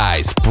great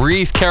guys.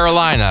 Breathe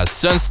Carolina,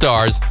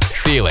 Sunstars,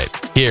 Feel It,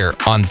 here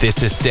on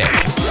This Is Sick.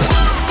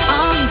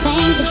 All the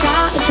things you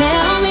try to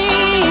tell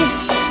me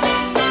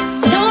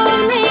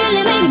don't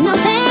really make no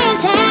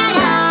sense at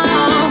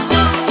all.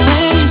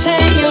 When you say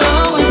you'll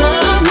always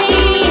love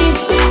me,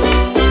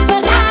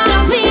 but I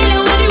don't feel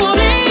it when you won't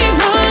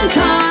even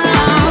call.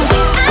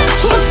 I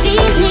can't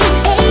feel it,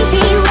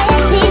 baby,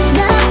 with this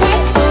love that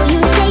all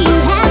you say you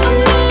have for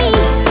me.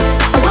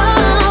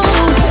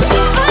 Whoa,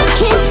 I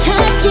can't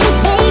touch it,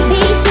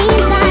 baby,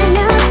 seems like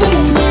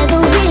nothing ever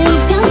really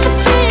comes to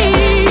free.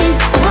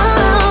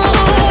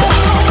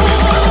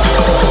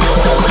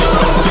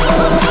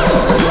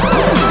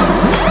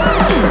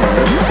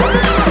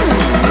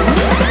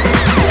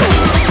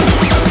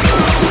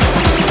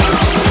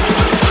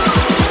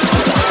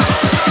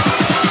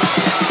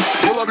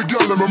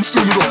 I'm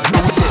singing up.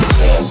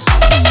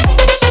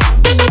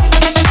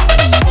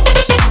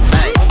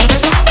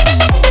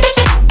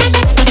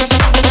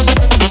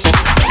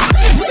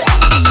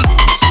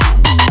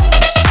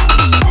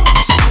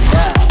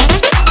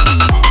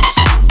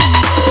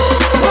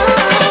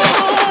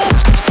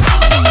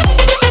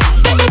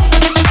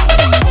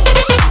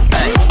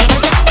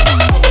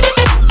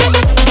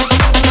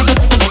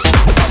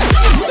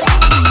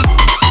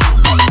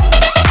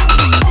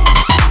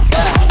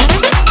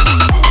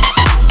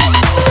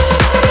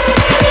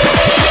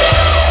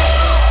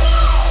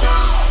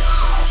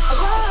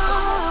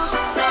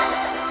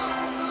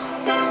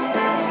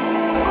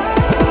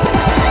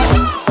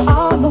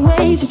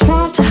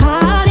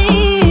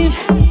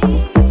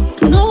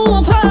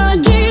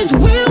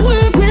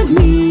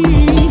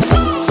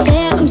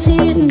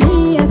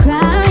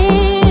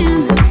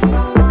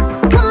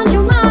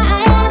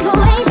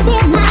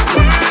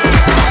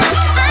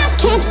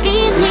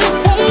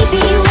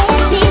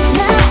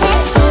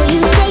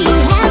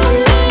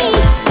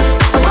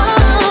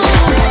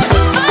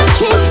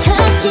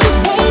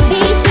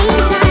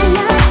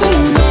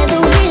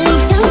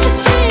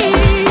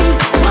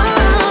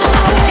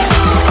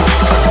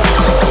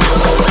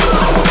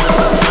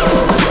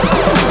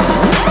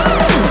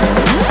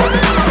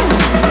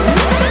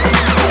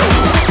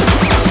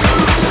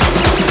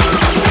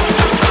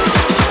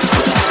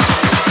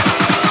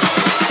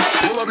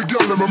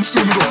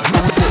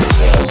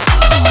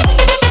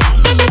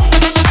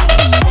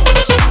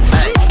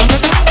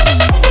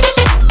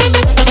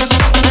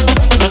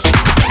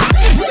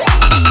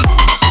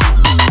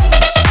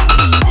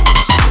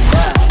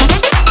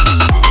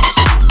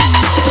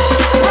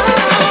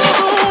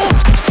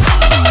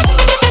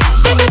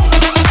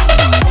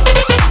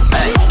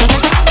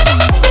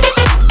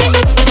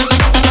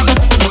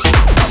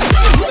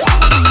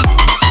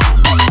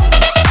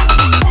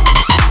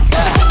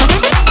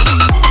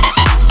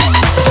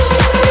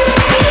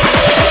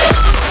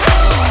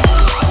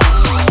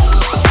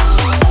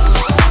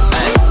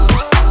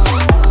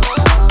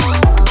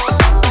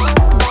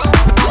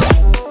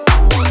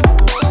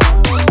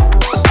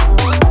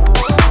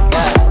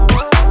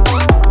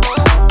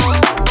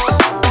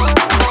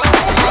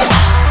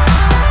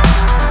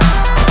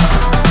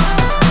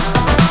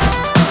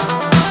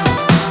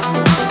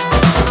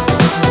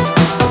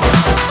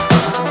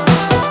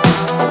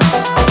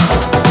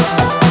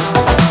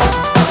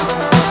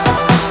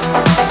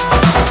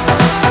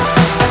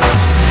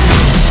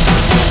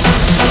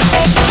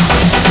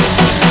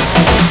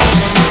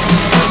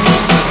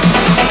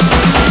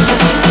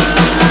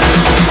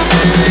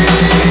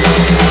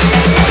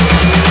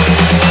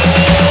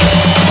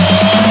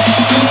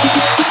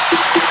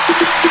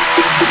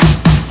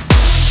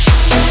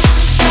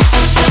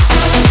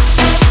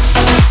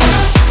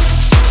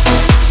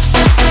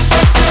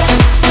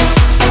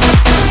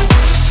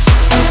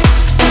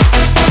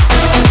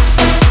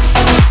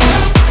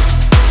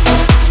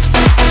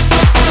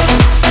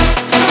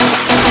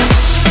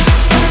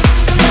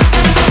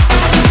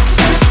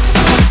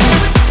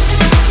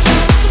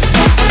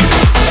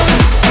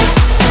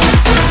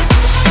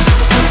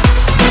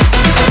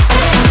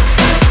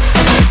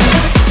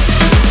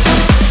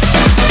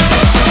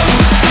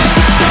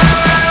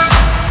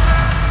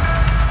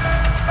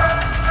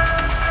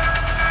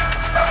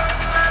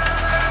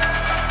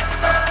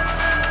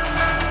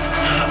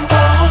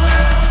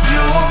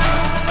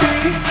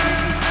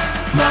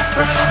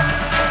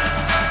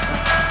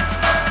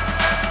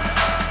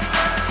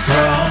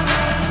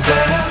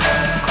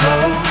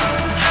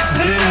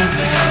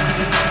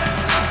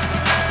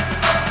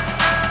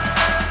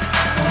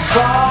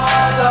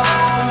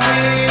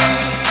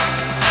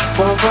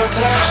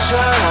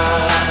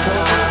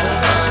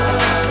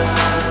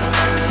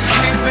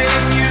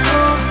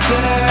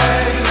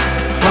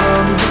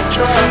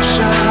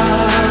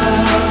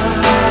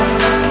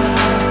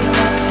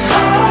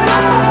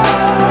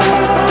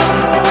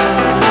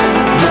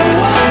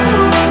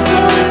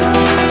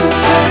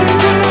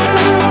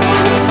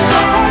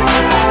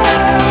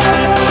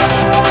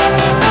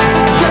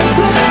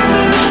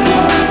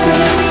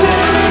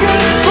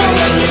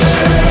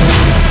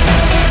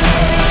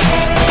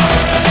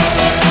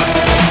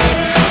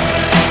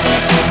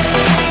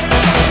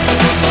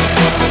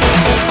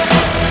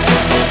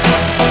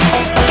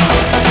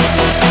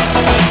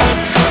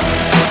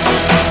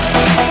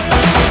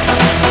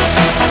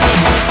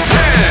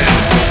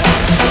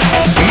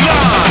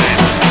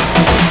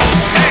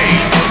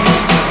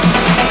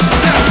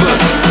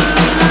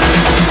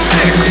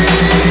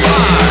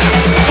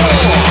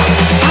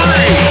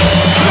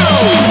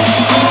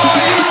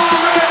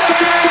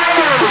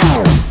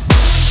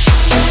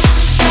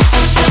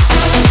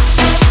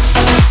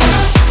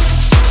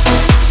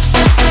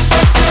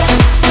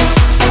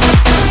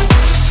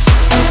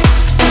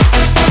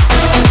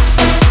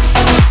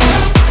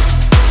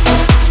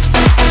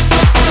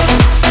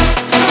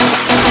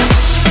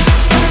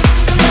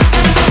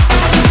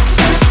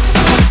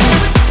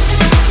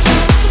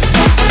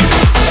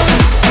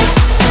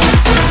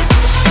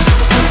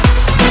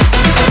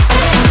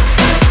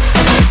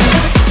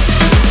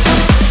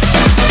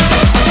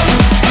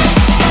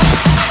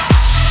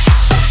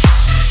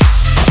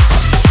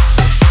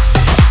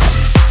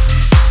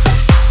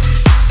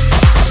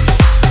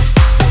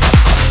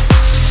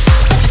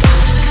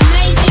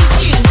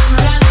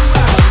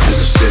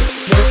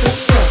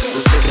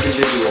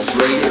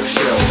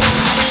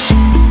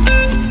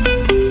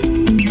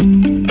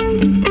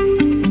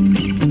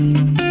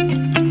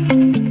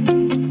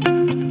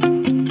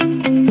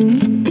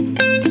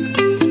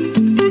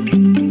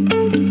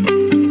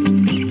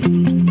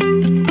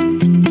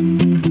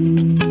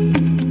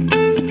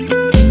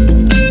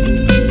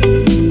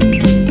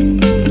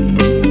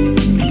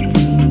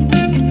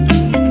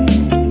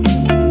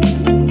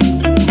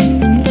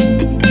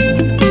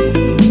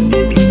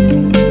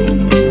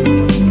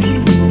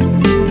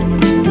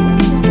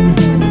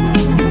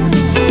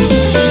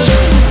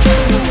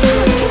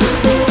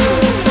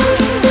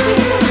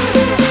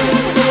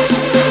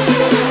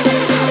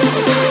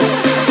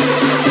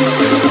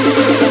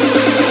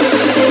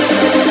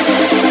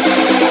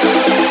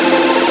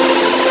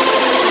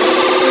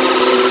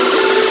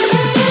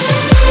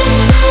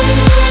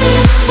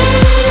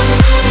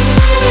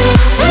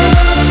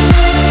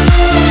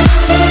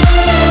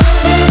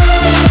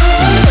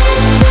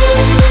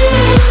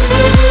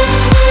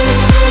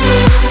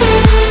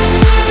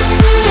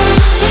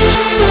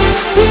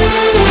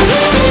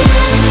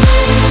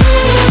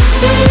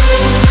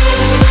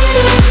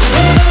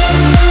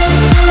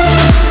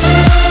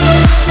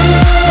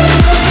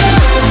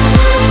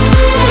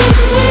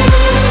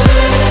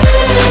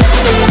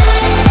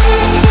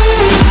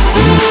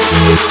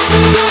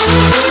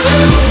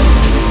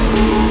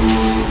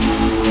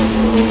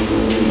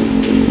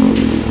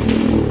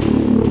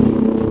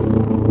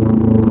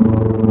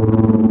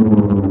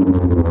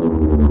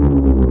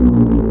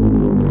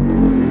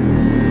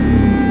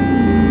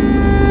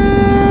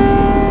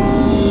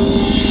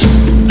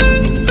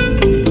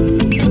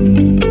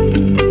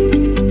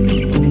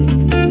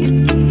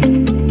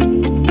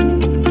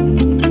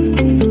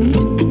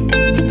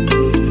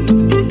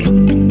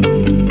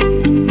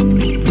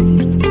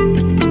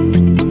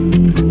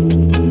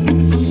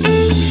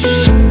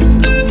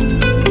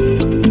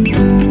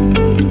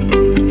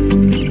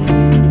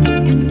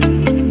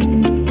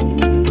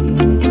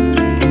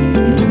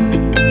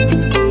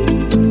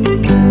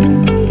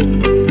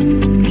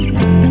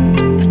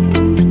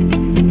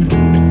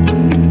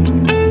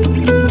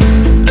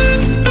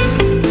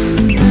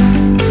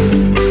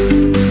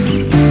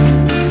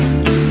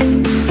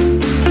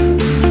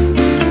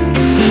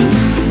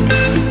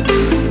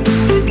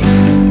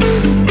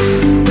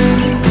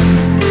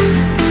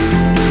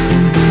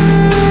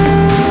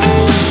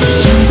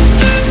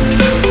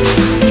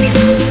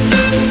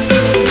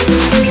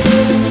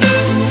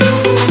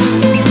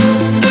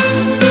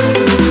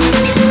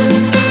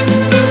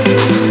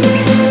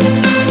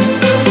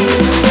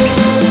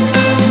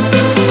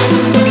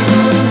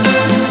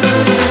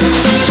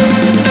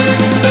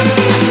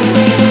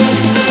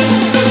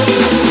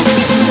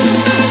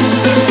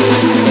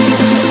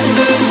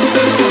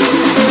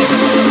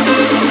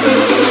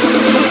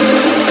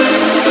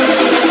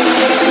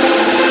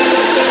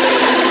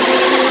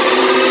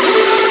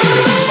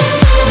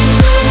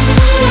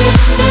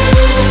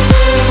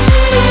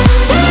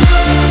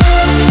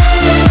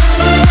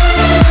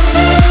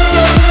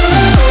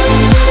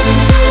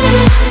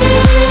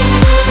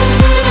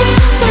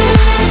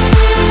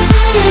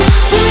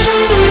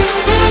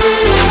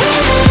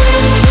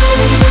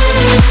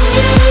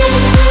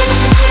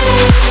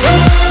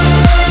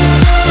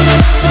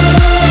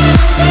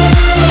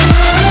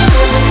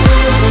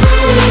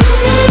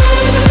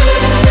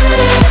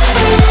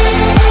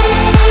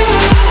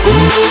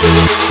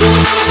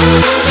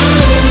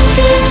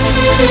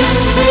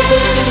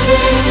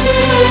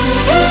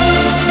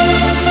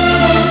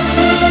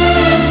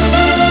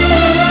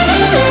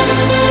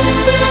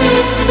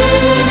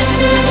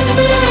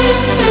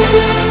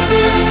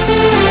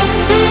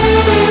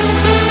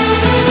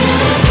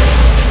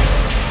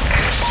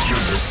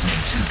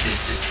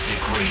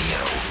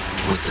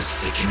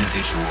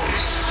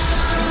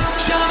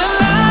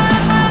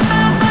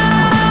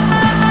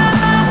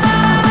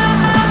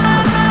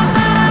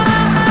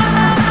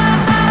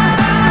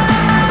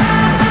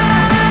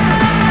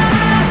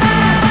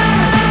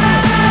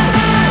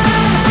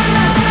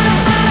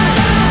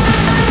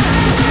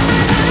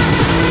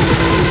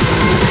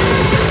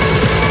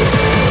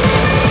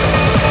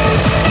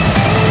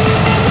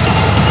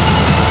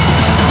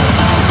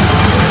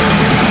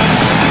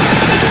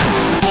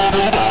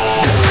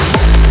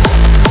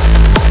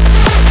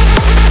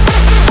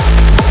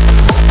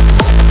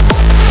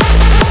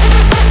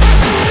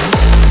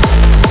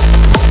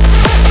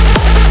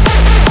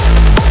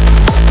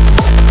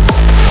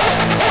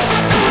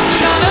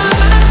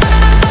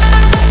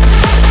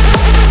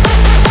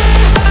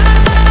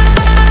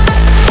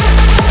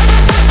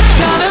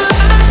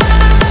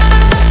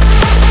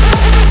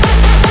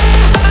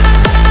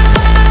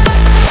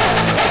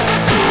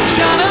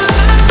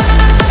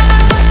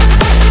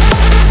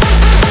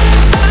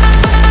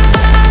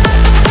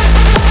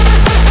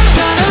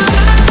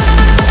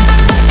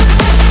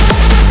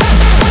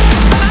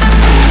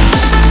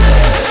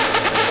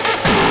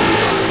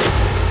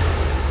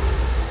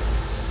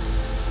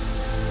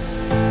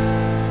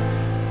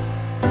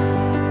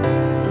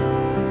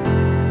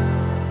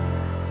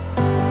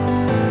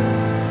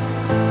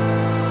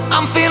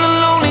 I'm feeling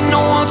lonely, no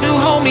one to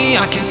hold me,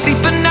 I can't sleep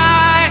at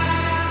night.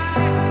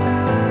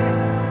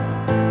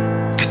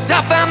 'Cause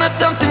I found there's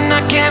something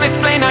I can't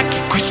explain, I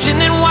keep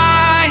questioning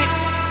why.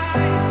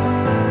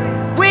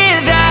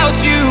 Without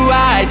you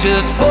I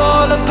just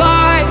fall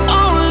apart.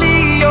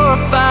 Only your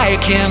fire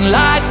can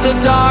light the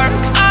dark.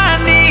 I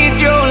need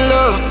your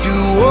love to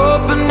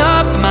open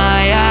up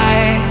my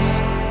eyes.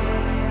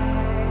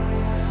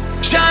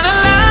 Shine a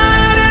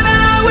light and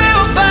I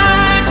will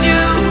find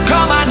you.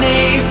 Call my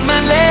name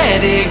and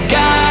let it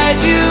guide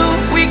you.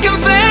 We can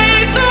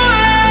face the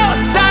world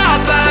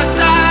side by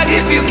side.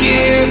 If you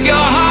give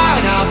your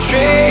heart, I'll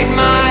trade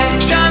mine.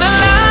 Shine a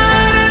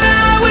light and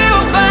I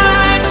will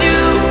find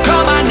you.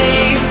 Call my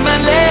name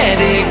and let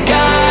it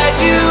guide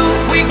you.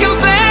 We can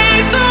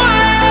face the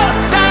world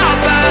side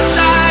by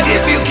side.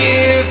 If you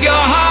give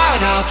your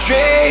heart, I'll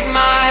trade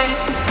mine.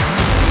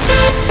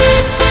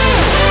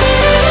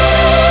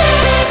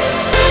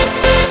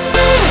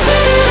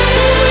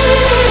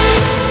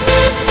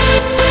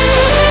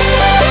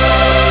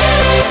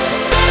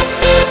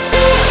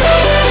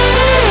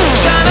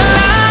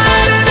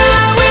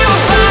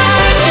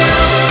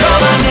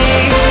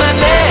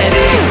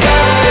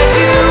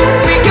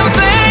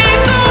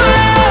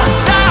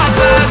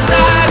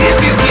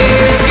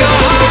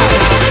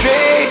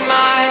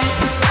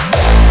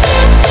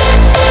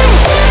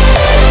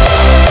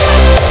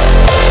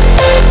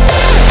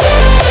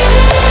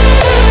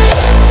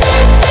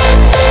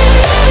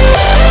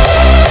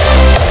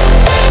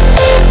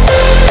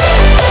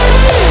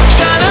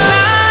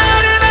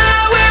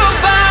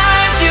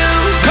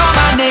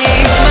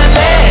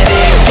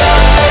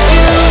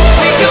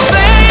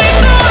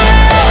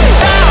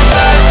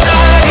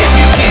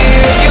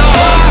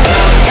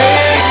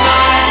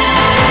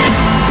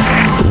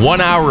 One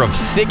hour of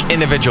sick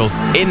individuals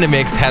in the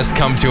mix has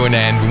come to an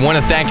end. We want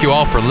to thank you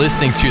all for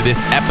listening to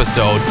this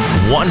episode.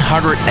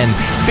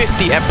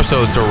 150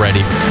 episodes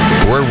already.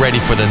 We're ready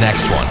for the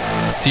next one.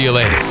 See you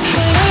later.